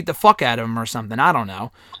Danielson beat the fuck out of him or something. I don't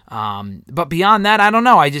know. But beyond that, I don't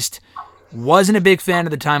know. I just wasn't a big fan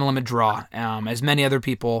of the time limit draw, as many other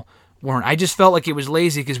people weren't. I just felt like it was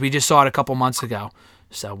lazy because we just saw it a couple months ago.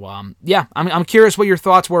 So, yeah, I'm curious what your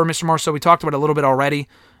thoughts were, Mr. Marceau. We talked about it a little bit already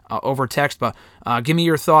over text, but give me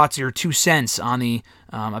your thoughts, your 2 cents on the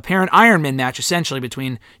apparent Iron Man match, essentially,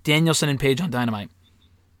 between Danielson and Page on Dynamite.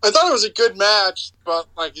 I thought it was a good match, but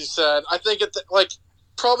like you said, I think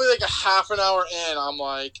probably a half an hour in, I'm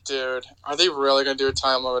like, dude, are they really going to do a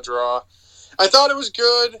time limit draw? I thought it was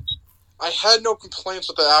good. I had no complaints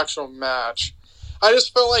with the actual match. I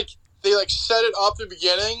just felt like they set it up at the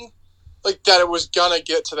beginning, that it was going to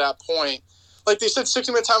get to that point. They said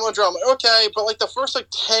 60-minute time limit draw. I'm like, okay, but the first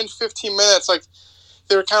 10, 15 minutes,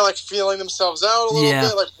 they were kind of feeling themselves out a little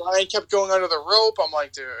bit. Bryan kept going under the rope. I'm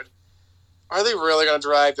like, dude, are they really going to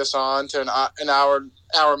drag this on to an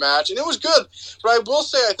hour match? And it was good. But I will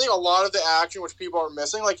say, I think a lot of the action, which people are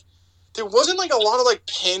missing, there wasn't a lot of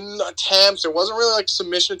pin attempts. There wasn't really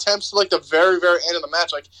submission attempts to the very, very end of the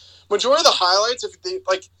match. Majority of the highlights, if they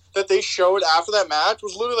that they showed after that match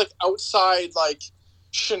was literally outside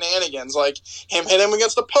shenanigans, him hitting him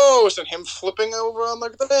against the post and him flipping over on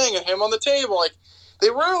the thing and him on the table.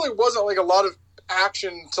 There really wasn't a lot of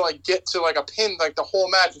action to get to a pin the whole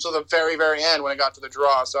match until the very, very end when it got to the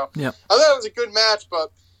draw. So yeah. I thought it was a good match,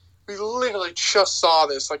 but we literally just saw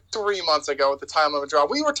this 3 months ago with the time limit draw.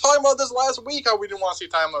 We were talking about this last week, how we didn't want to see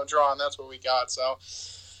time limit draw, and that's what we got. So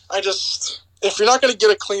if you're not going to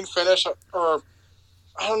get a clean finish, or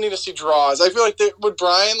I don't need to see draws. I feel like with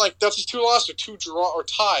Bryan, like, that's his 2 losses or 2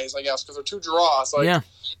 ties, I guess, because they're 2 draws. Like, yeah.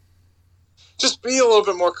 Just be a little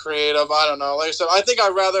bit more creative. I don't know. Like I said, I think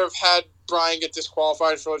I'd rather have had Bryan get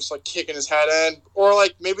disqualified for just, like, kicking his head in, or,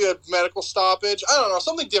 like, maybe a medical stoppage. I don't know,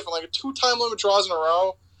 something different, like a 2 time limit draws in a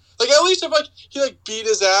row. Like, at least if, like, he, like, beat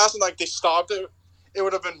his ass and, like, they stopped it, it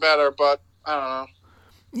would have been better, but I don't know.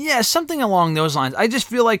 Yeah, something along those lines. I just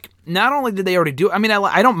feel like not only did they already do it, I mean,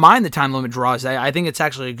 I don't mind the time limit draws. I think it's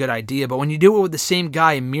actually a good idea, but when you do it with the same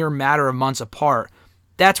guy a mere matter of months apart,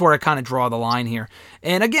 that's where I kind of draw the line here.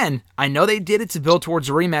 And again, I know they did it to build towards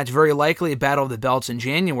a rematch, very likely a Battle of the Belts in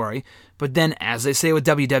January, but then, as they say with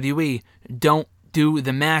WWE, don't do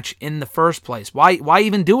the match in the first place. Why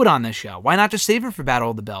even do it on this show? Why not just save it for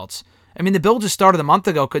Battle of the Belts? I mean, the build just started a month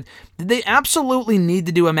ago. Did they absolutely need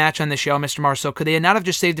to do a match on the show, Mr. Marceau? Could they not have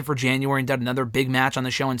just saved it for January and done another big match on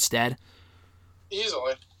the show instead?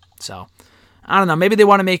 Easily. So, I don't know. Maybe they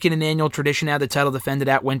want to make it an annual tradition to have the title defended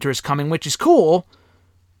at Winter is Coming, which is cool.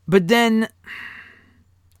 But then,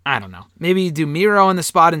 I don't know. Maybe you do Miro in the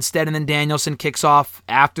spot instead, and then Danielson kicks off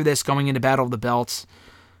after this, going into Battle of the Belts.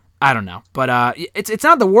 I don't know. But it's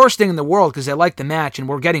not the worst thing in the world because I like the match, and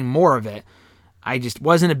we're getting more of it. I just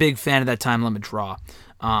wasn't a big fan of that time limit draw.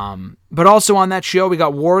 But also on that show, we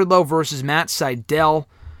got Wardlow versus Matt Sydal.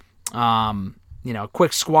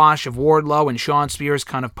 Quick squash of Wardlow and Shawn Spears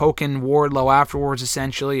kind of poking Wardlow afterwards,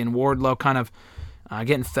 essentially, and Wardlow kind of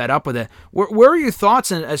getting fed up with it. Where are your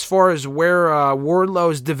thoughts as far as where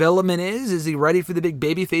Wardlow's development is? Is he ready for the big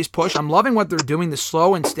babyface push? I'm loving what they're doing. The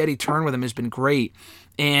slow and steady turn with him has been great.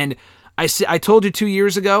 And I told you 2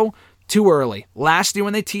 years ago, too early. Last year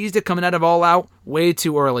when they teased it coming out of All Out, way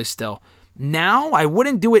too early still. Now, I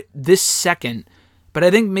wouldn't do it this second, but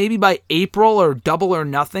I think maybe by April or Double or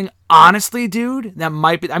Nothing, honestly, dude, that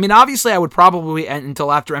might be... I mean, obviously, I would probably wait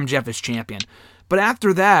until after MJF is champion. But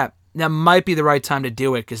after that, that might be the right time to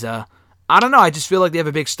do it, because, I don't know, I just feel like they have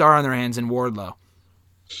a big star on their hands in Wardlow.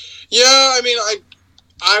 Yeah, I mean,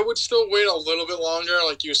 I would still wait a little bit longer,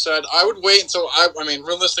 like you said. I would wait until,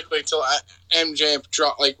 realistically, until MJ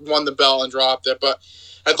won the belt and dropped it. But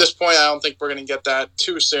at this point, I don't think we're going to get that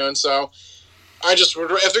too soon. So I just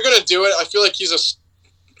would, if they're going to do it, I feel like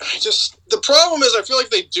the problem is I feel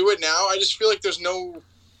like they do it now. I just feel like there's no,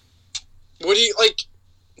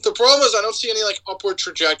 the problem is I don't see any, upward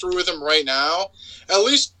trajectory with him right now. At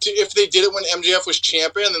least if they did it when MJF was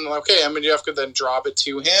champion, then, okay, MJF could then drop it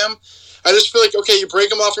to him. I just feel like, okay, you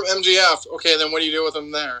break him off from MJF. Okay, then what do you do with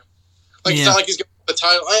him there? It's not like he's getting the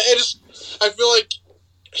title. I feel like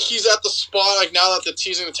he's at the spot, now that the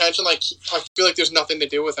teasing attention, I feel like there's nothing to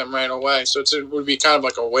do with him right away. So it would be kind of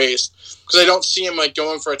like a waste. Because I don't see him,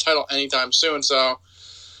 going for a title anytime soon. So,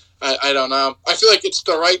 I don't know. I feel like it's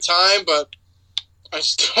the right time, but I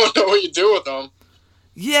just don't know what you do with him.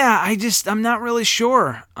 Yeah, I'm not really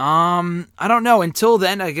sure. I don't know. Until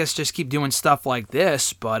then, I guess just keep doing stuff like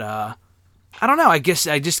this, but, I don't know. I guess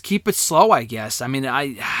I just keep it slow, I guess. I mean,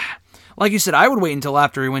 like you said, I would wait until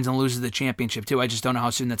after he wins and loses the championship, too. I just don't know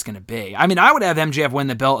how soon that's going to be. I mean, I would have MJF win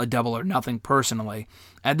the belt at Double or Nothing, personally,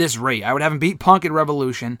 at this rate. I would have him beat Punk at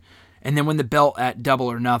Revolution and then win the belt at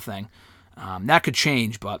Double or Nothing. That could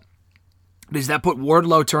change, but does that put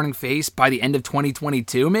Wardlow turning face by the end of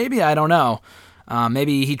 2022, maybe? I don't know.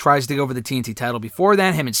 Maybe he tries to go for the TNT title before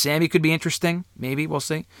then. Him and Sammy could be interesting. Maybe. We'll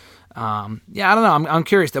see. I don't know. I'm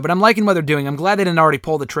curious, though. But I'm liking what they're doing. I'm glad they didn't already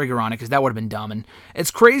pull the trigger on it, because that would have been dumb. And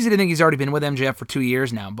it's crazy to think he's already been with MJF for 2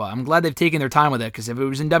 years now. But I'm glad they've taken their time with it, because if it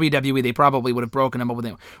was in WWE, they probably would have broken him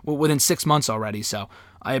up within 6 months already. So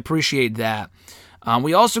I appreciate that.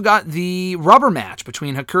 We also got the rubber match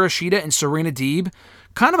between Hikaru Shida and Serena Deeb.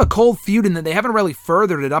 Kind of a cold feud in that they haven't really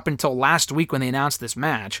furthered it up until last week when they announced this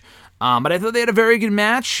match. But I thought they had a very good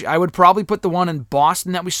match. I would probably put the one in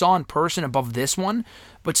Boston that we saw in person above this one,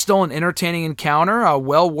 but still an entertaining encounter.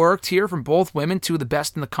 Well worked here from both women, two of the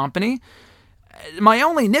best in the company. My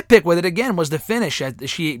only nitpick with it, again, was the finish.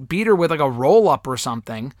 She beat her with a roll-up or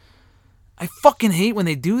something. I fucking hate when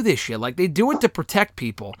they do this shit. They do it to protect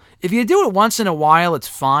people. If you do it once in a while, it's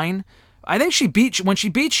fine. I think when she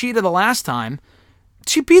beat Shida the last time,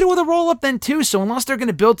 she beat her with a roll-up then too, so unless they're going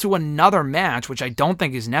to build to another match, which I don't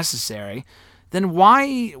think is necessary, then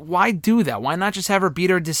why do that? Why not just have her beat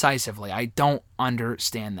her decisively? I don't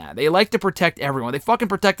understand that. They like to protect everyone. They fucking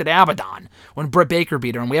protected Abaddon when Britt Baker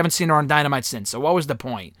beat her, and we haven't seen her on Dynamite since, so what was the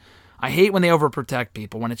point? I hate when they overprotect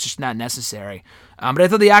people, when it's just not necessary. But I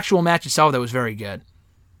thought the actual match itself, that was very good.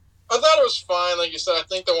 I thought it was fine, like you said. I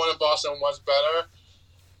think the one in Boston was better.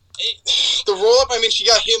 The roll-up, she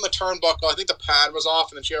got hit in the turnbuckle. I think the pad was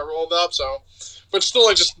off, and then she got rolled up. So, but still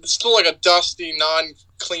like a dusty,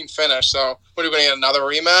 non-clean finish. So, what are we going to get, another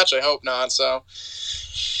rematch? I hope not. So,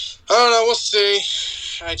 I don't know. We'll see.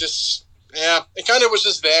 It kind of was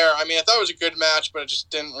just there. I mean, I thought it was a good match, but it just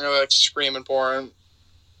didn't really scream important.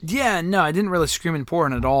 Yeah, no, I didn't really scream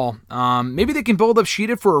important at all. Maybe they can build up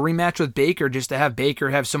Shida for a rematch with Baker, just to have Baker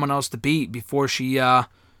have someone else to beat before she,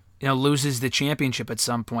 loses the championship at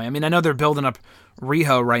some point. I mean, I know they're building up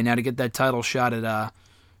Riho right now to get that title shot at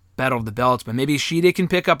Battle of the Belts, but maybe Shida can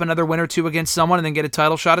pick up another win or two against someone and then get a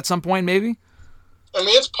title shot at some point, maybe? I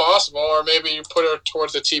mean, it's possible, or maybe you put her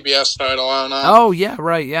towards the TBS title. I don't know. Oh, yeah,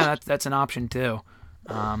 right. Yeah, that's an option, too.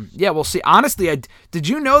 We'll see. Honestly, did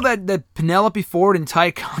you know that Penelope Ford and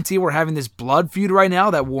Ty Conti were having this blood feud right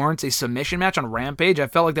now that warrants a submission match on Rampage? I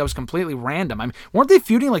felt like that was completely random. I mean, weren't they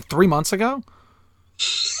feuding like 3 months ago?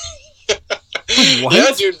 What?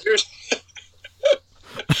 Yeah, dude.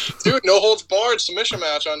 Dude, no holds barred submission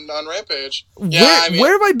match on Rampage. Yeah,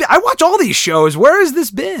 where have I been? I watch all these shows. Where has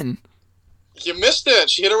this been? You missed it.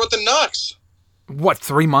 She hit her with the Nux. What,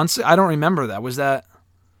 3 months? I don't remember that. Was that...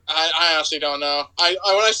 I honestly don't know. I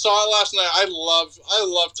when I saw it last night, I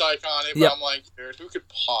love Ty Conti, but yep. I'm like, dude, who could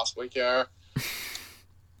possibly care?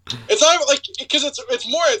 It's not like, because it's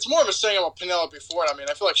more of a saying about Penelope Ford. I mean,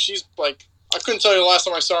 I feel like she's like, I couldn't tell you the last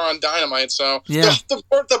time I saw her on Dynamite. So yeah.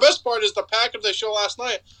 The best part is the package they show last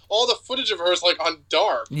night. All the footage of her is like on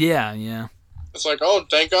Dark. Yeah. It's like, oh,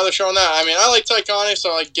 thank God they're showing that. I mean, I like Ty Conti,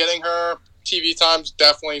 so like getting her TV time's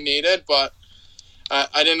definitely needed, but.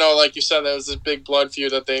 I didn't know, like you said, there was this big blood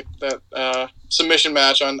feud that submission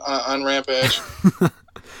match on Rampage.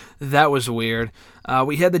 That was weird.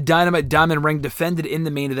 We had the Dynamite Diamond Ring defended in the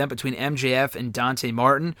main event between MJF and Dante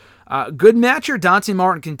Martin. Good matcher. Dante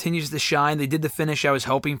Martin continues to shine. They did the finish I was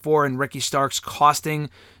hoping for, and Ricky Starks costing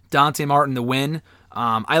Dante Martin the win.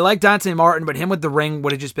 I like Dante Martin, but him with the ring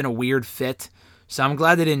would have just been a weird fit. So I'm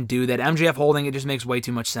glad they didn't do that. MJF holding it just makes way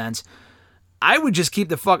too much sense. I would just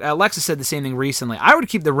keep Alexa said the same thing recently. I would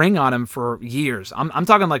keep the ring on him for years. I'm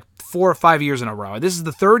talking like 4 or 5 years in a row. This is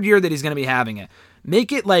the 3rd year that he's going to be having it.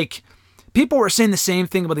 Make it like, people were saying the same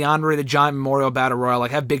thing about the Andre the Giant Memorial Battle Royal.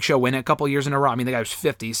 Like, have Big Show win it a couple years in a row. I mean, the guy was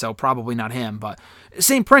 50, so probably not him. But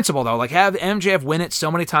same principle, though. Like, have MJF win it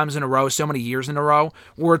so many times in a row, so many years in a row,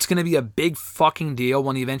 where it's going to be a big fucking deal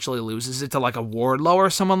when he eventually loses it to, like, a Wardlow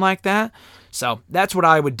or someone like that. So that's what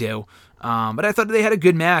I would do. But I thought they had a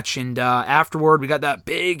good match, and afterward we got that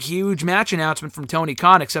big, huge match announcement from Tony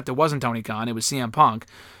Khan, except it wasn't Tony Khan, it was CM Punk.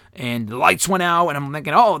 And the lights went out, and I'm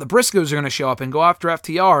thinking, oh, the Briscoes are going to show up and go after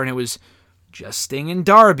FTR, and it was just Sting and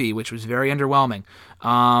Darby, which was very underwhelming.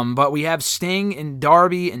 But we have Sting and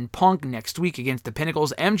Darby and Punk next week against the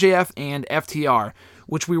Pinnacles, MJF and FTR,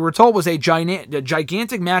 which we were told was a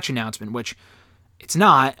gigantic match announcement, which it's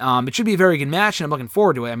not. It should be a very good match, and I'm looking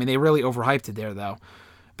forward to it. I mean, they really overhyped it there, though.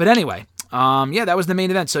 But anyway, that was the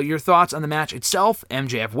main event. So your thoughts on the match itself,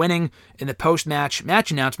 MJF winning, and the post-match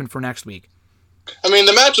match announcement for next week. I mean,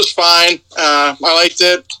 the match was fine. I liked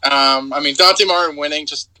it. I mean, Dante Martin winning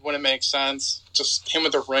just wouldn't make sense. Just him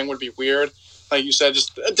with the ring would be weird. Like you said,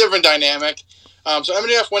 just a different dynamic. So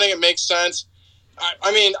MJF winning, it makes sense.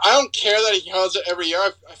 I mean, I don't care that he holds it every year.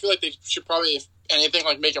 I feel like they should probably, if anything,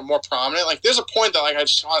 like make it more prominent. Like, there's a point that like I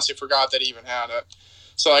just honestly forgot that he even had it.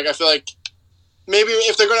 So like I feel like maybe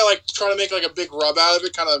if they're gonna like try to make like a big rub out of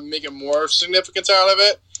it, kind of make it more significance out of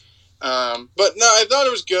it. But no, I thought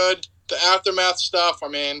it was good. The aftermath stuff, I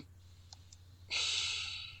mean,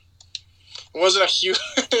 it wasn't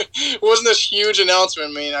this huge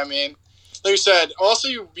announcement. I mean, like you said, also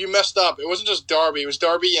you messed up. It wasn't just Darby. It was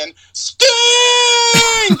Darby and Sting!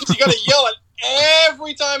 Because you got to yell it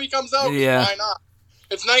every time he comes out. Yeah. Why not?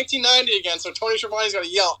 It's 1990 again, so Tony Schiavone's got to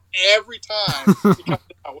yell every time he comes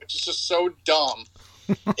out, which is just so dumb.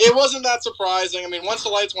 It wasn't that surprising. I mean, once the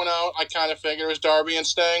lights went out, I kind of figured it was Darby and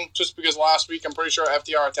Sting, just because last week I'm pretty sure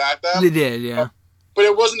FTR attacked them. They did, yeah. But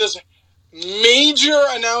it wasn't this major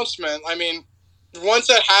announcement. I mean, once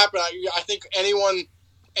that happened, I think anyone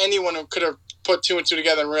who could have put 2 and 2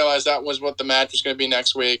 together and realized that was what the match was going to be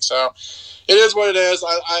next week. So it is what it is.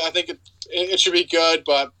 I think it should be good,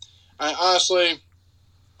 but I honestly,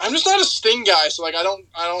 I'm just not a Sting guy, so like I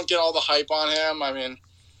don't get all the hype on him. I mean,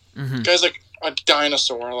 guy's like a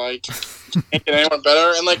dinosaur, like can't get anyone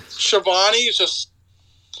better. And like Schiavone is just,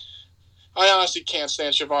 I honestly can't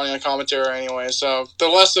stand Schiavone on commentary anyway. So the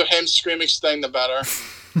less of him screaming Sting, the better.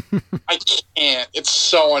 I can't. It's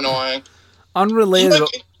so annoying. Unrelated.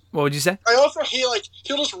 What would you say? I also hate like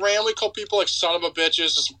he'll just randomly call people like son of a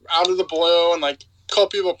bitches just out of the blue and like call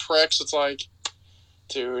people pricks. It's like,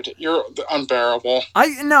 dude, you're unbearable.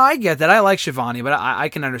 I get that. I like Schiavone, but I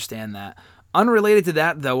can understand that. Unrelated to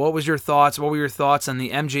that, though, what were your thoughts on the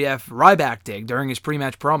MJF Ryback dig during his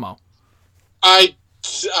pre-match promo? I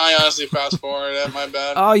honestly fast forwarded. My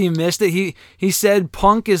bad. Oh, you missed it. He said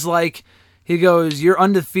Punk is like, he goes, your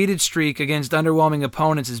undefeated streak against underwhelming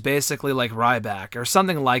opponents is basically like Ryback or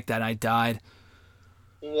something like that. I died.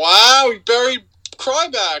 Wow, he buried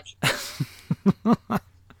Cryback.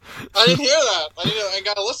 I didn't hear that. I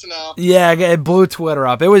gotta listen now. Yeah, it blew Twitter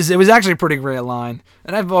up. It was actually a pretty great line,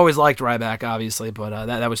 and I've always liked Ryback, obviously, but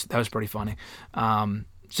that was pretty funny.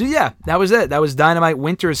 So yeah, that was it. That was Dynamite.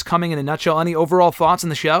 Winter is coming in a nutshell. Any overall thoughts on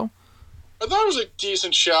the show? I thought it was a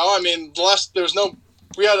decent show. I mean,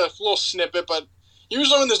 we had a little snippet, but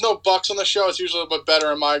usually when there's no Bucks on the show, it's usually a little bit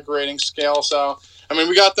better in my grading scale. So, I mean,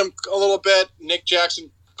 we got them a little bit. Nick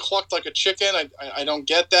Jackson clucked like a chicken. I don't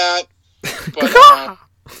get that, but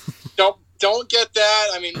don't get that.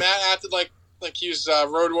 I mean, Matt acted like he's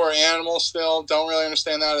Road Warrior Animal still. Don't really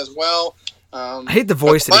understand that as well. I hate the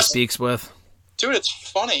voice that he speaks with. Dude, it's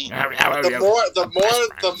funny.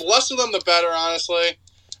 The less of them, the better, honestly.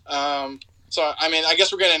 So, I mean, I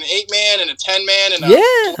guess we're getting an 8-man and a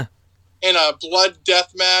 10-man in a blood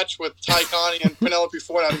death match with Ty Conti and Penelope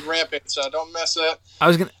Ford on Rampage. So don't miss it. I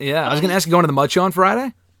was gonna ask you going to the Mud Show on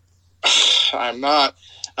Friday. I'm not.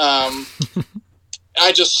 I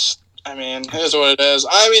mean, it is what it is.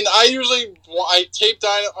 I mean, I tape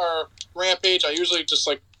Rampage. I usually just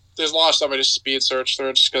there's a lot of stuff I just speed search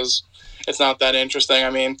through just because it's not that interesting. I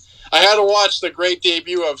mean, I had to watch the great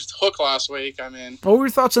debut of Hook last week. I mean, what were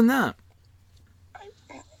your thoughts on that?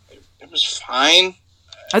 It was fine.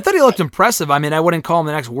 I thought he looked impressive. I mean, I wouldn't call him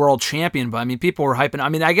the next world champion, but I mean, people were hyping. I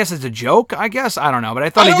mean, I guess it's a joke. I don't know, but I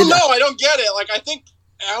thought he did. I don't get it.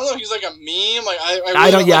 I don't know. He's like a meme.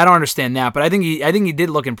 I don't understand that, but I think he did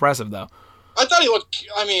look impressive though. I thought he looked.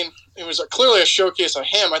 I mean, it was clearly a showcase of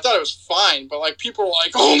him. I thought it was fine, but people were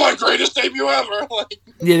like, "Oh, my greatest debut ever!"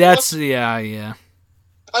 Yeah. I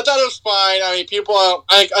thought it was fine. I mean, people.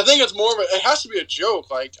 I think it's more of it has to be a joke.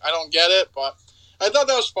 I don't get it, but I thought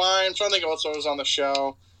that was fine. I'm trying to think of what was on the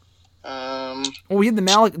show. We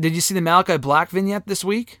had Did you see the Malachi Black vignette this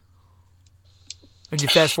week? Or did you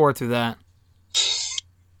fast forward through that?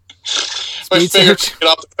 My fingers get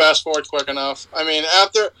up to fast forward quick enough. I mean,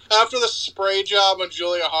 after the spray job on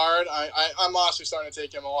Julia Hart, I'm honestly starting to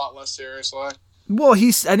take him a lot less seriously. Well,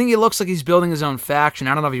 I think he looks like he's building his own faction.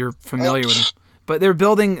 I don't know if you're familiar with him, but they're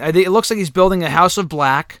building. It looks like he's building a House of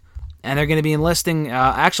Black, and they're going to be enlisting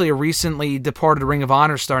actually a recently departed Ring of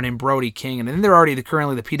Honor star named Brody King, and then they're already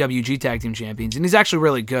currently the PWG Tag Team Champions, and he's actually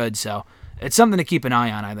really good. So it's something to keep an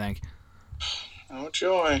eye on, I think. Oh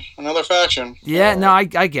joy, another faction. Yeah, no, I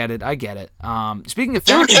get it. Speaking of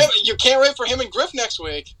factions, you can't wait for him and Griff next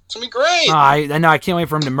week. It's gonna be great. I know. I can't wait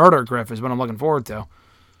for him to murder Griff. Is what I'm looking forward to.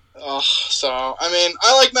 So I mean,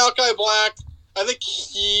 I like Malachi Black. I think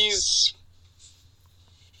he's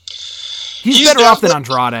better off than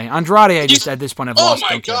Andrade. Andrade, I just at this point have lost.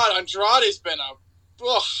 Oh my God, Andrade's been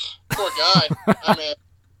poor guy. I mean.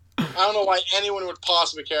 I don't know why anyone would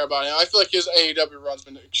possibly care about him. I feel like his AEW run's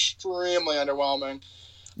been extremely underwhelming.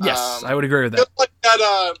 Yes, I would agree with that. Just like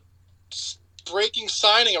that breaking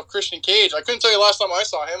signing of Christian Cage. I couldn't tell you last time I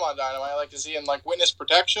saw him on Dynamite. Is he in witness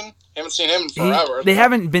protection? Haven't seen him in forever. They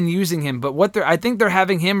haven't been using him, but I think they're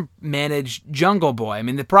having him manage Jungle Boy. I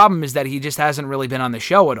mean, the problem is that he just hasn't really been on the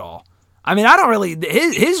show at all. I mean,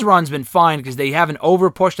 his run's been fine because they haven't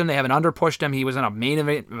overpushed him, they haven't underpushed him. He was on a main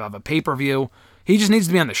event of a pay-per-view. He just needs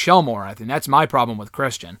to be on the show more, I think. That's my problem with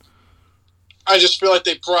Christian. I just feel like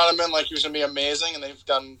they brought him in like he was going to be amazing, and they've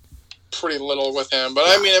done pretty little with him. But,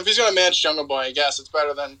 I mean, if he's going to manage Jungle Boy, I guess it's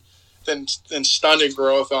better than stunted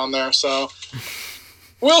growth on there. So,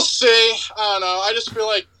 we'll see. I don't know. I just feel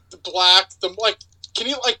like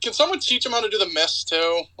can someone teach him how to do the miss,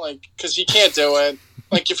 too? Because he can't do it.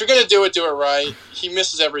 If you're going to do it right. He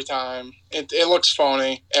misses every time. It looks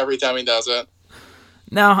phony every time he does it.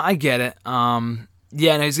 No, I get it.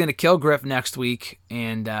 He's going to kill Griff next week.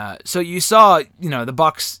 And so you saw, the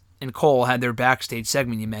Bucks and Cole had their backstage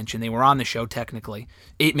segment you mentioned. They were on the show, technically.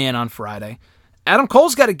 8-man on Friday. Adam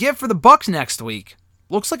Cole's got a gift for the Bucks next week.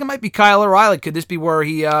 Looks like it might be Kyle O'Reilly. Could this be where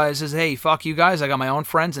he says, hey, fuck you guys, I got my own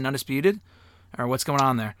friends and Undisputed? Or what's going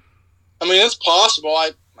on there? I mean, it's possible.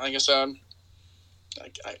 Like I said,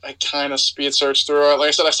 I kind of speed searched through it. Like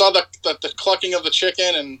I said, I saw the clucking of the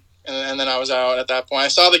chicken and then I was out at that point. I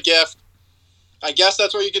saw the gift. I guess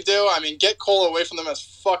that's what you could do. I mean, get Cole away from them as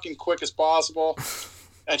fucking quick as possible.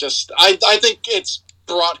 I think it's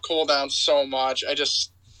brought Cole down so much.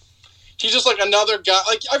 He's just like another guy.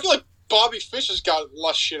 I feel like Bobby Fish has got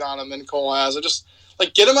less shit on him than Cole has.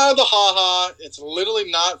 Get him out of the ha-ha. It's literally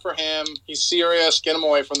not for him. He's serious. Get him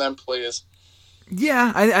away from them, please.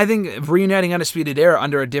 Yeah, I think reuniting Undisputed Era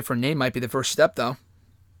under a different name might be the first step, though.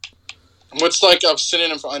 What's like a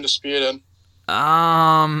synonym for Undisputed? The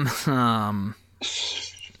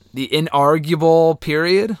inarguable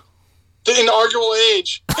period. The inarguable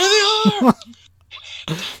age. Here they are.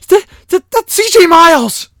 That's CJ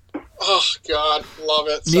Miles. Oh God, love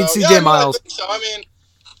it. Need so, CJ Miles. I think so. I mean,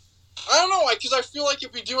 I don't know, because I feel like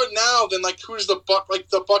if we do it now, then like who's the Buck? Like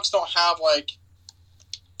the Bucks don't have like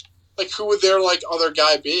who would their like other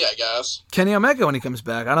guy be? I guess Kenny Omega when he comes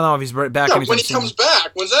back. I don't know if he's back. Yeah, when he comes back,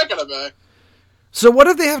 when's that gonna be? So what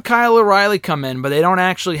if they have Kyle O'Reilly come in, but they don't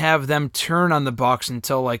actually have them turn on the Bucks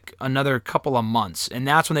until like another couple of months, and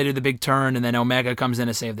that's when they do the big turn, and then Omega comes in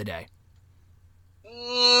to save the day.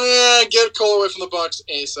 Yeah, get Cole away from the Bucks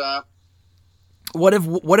ASAP. What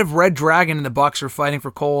if Red Dragon and the Bucks are fighting for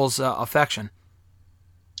Cole's affection?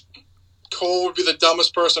 Cole would be the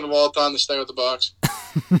dumbest person of all time to stay with the Bucks.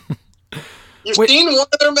 You've seen one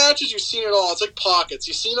of their matches, you've seen it all. It's like pockets.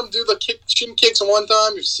 You've seen them do the shin kicks one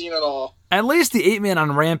time, you've seen it all. At least the 8-man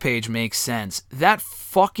on Rampage makes sense. That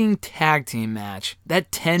fucking tag team match,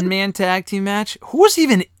 that 10-man tag team match, who was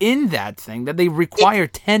even in that thing that they require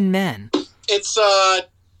 10 men? It's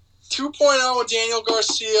 2.0 with Daniel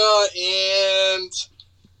Garcia and...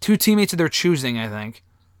 2 teammates of their choosing, I think.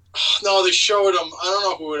 No, they showed them. I don't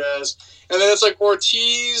know who it is. And then it's like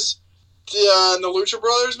Ortiz and the Lucha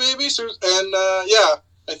Brothers, maybe? And, yeah,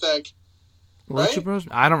 I think. Lucha right? Bros?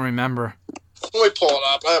 I don't remember. Let me pull it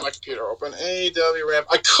up. I have my computer open. AEW Ramp.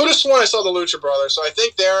 I could have sworn I saw the Lucha Brothers, so I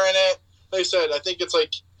think they're in it. Like I said, I think it's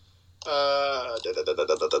like... Let's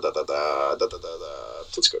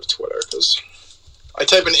go to Twitter, because I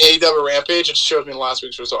type in AEW Rampage, it shows me last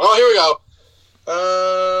week's result. Oh, here we go.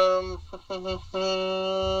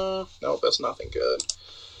 Nope, that's nothing good.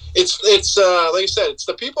 It's like I said, it's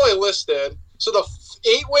the people I listed. So the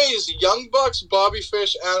 8-way is Young Bucks, Bobby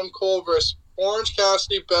Fish, Adam Cole versus Orange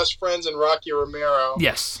Cassidy, Best Friends, and Rocky Romero.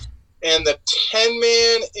 Yes. And the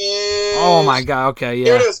 10-man is... Oh my God, okay, yeah.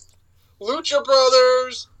 Here it is. Lucha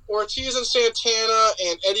Brothers, Ortiz and Santana,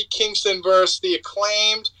 and Eddie Kingston versus the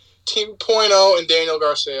Acclaimed, 2.0, and Daniel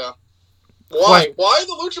Garcia. Why? What? Why are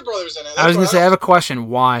the Lucha Brothers in it? I was going to say, I have a question.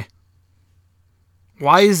 Why?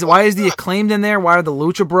 Why is the Acclaimed in there? Why are the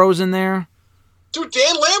Lucha Bros in there? Dude,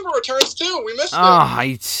 Dan Lambert returns too. We missed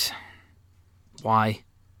it. Why?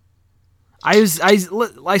 I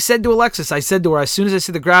said to Alexis, I said to her, as soon as I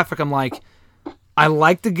see the graphic, I'm like, I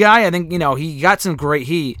like the guy. I think, he got some great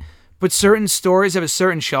heat. But certain stories have a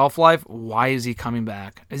certain shelf life. Why is he coming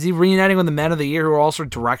back? Is he reuniting with the Men of the Year who are also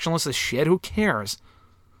directionless as shit? Who cares?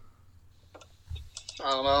 I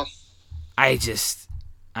don't know.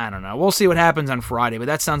 I don't know. We'll see what happens on Friday, but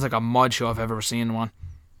that sounds like a mud show if I've ever seen one.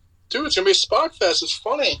 Dude, it's going to be a Spark Fest. It's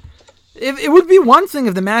funny. It would be one thing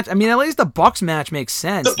if the match... I mean, at least the Bucks match makes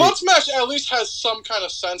sense. The Bucks match at least has some kind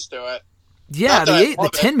of sense to it. Yeah, the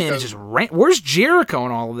 10-man is just... Where's Jericho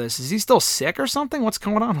in all of this? Is he still sick or something? What's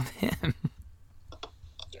going on with him?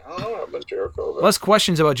 I don't know about Jericho. But... Less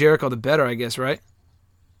questions about Jericho, the better, I guess, right?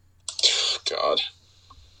 God.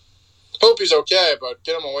 Hope he's okay, but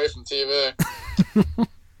get him away from TV.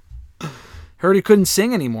 Heard he couldn't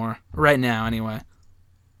sing anymore. Right now, anyway.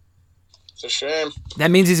 It's a shame.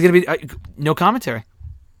 That means he's going to be... no commentary.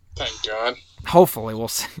 Thank God. Hopefully, we'll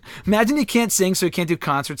see. Imagine he can't sing, so he can't do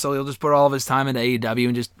concerts, so he'll just put all of his time into AEW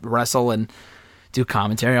and just wrestle and do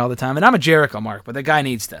commentary all the time. And I'm a Jericho mark, but the guy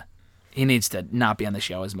needs to not be on the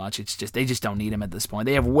show as much. It's just, they just don't need him at this point.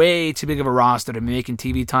 They have way too big of a roster to be making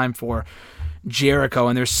TV time for Jericho,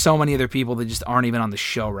 and there's so many other people that just aren't even on the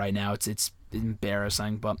show right now. It's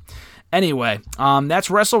embarrassing, but anyway,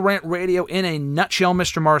 that's Wrestle Rant Radio in a nutshell,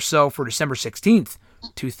 Mr. Marceau, for December 16th,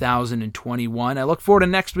 2021. I look forward to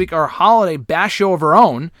next week, our holiday bash show of our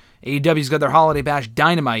own. AEW's got their holiday bash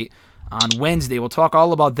Dynamite on Wednesday. We'll talk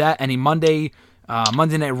all about that. Any Monday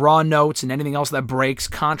Night Raw notes and anything else that breaks,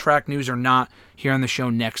 contract news or not, here on the show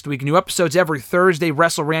next week. New episodes every Thursday,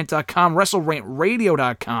 WrestleRant.com,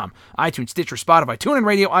 WrestleRantRadio.com, iTunes, Stitcher, Spotify, TuneIn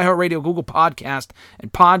Radio, iHeartRadio, Google Podcast,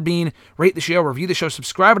 and Podbean. Rate the show, review the show,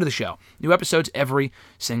 subscribe to the show. New episodes every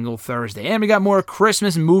single Thursday. And we got more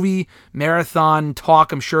Christmas movie marathon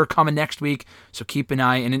talk, I'm sure, coming next week, so keep an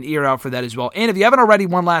eye and an ear out for that as well. And if you haven't already,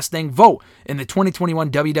 one last thing, vote in the 2021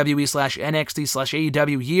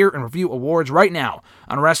 WWE/NXT/AEW Year in Review Awards right now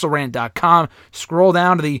on WrestleRant.com. Scroll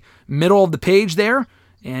down to the middle of the page there,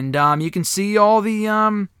 and you can see all the,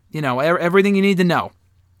 everything you need to know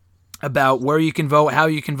about where you can vote, how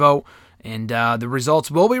you can vote, and the results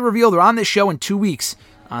will be revealed. They're on this show in 2 weeks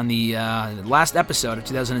on the last episode of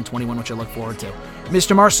 2021, which I look forward to.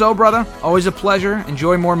 Mr. Marceau, brother, always a pleasure.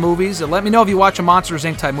 Enjoy more movies. Let me know if you watch a Monsters,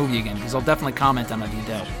 Inc. type movie again, because I'll definitely comment on it if you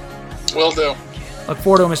do. Will do. Look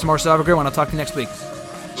forward to it, Mr. Marceau. Have a great one. I'll talk to you next week.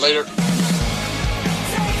 Later.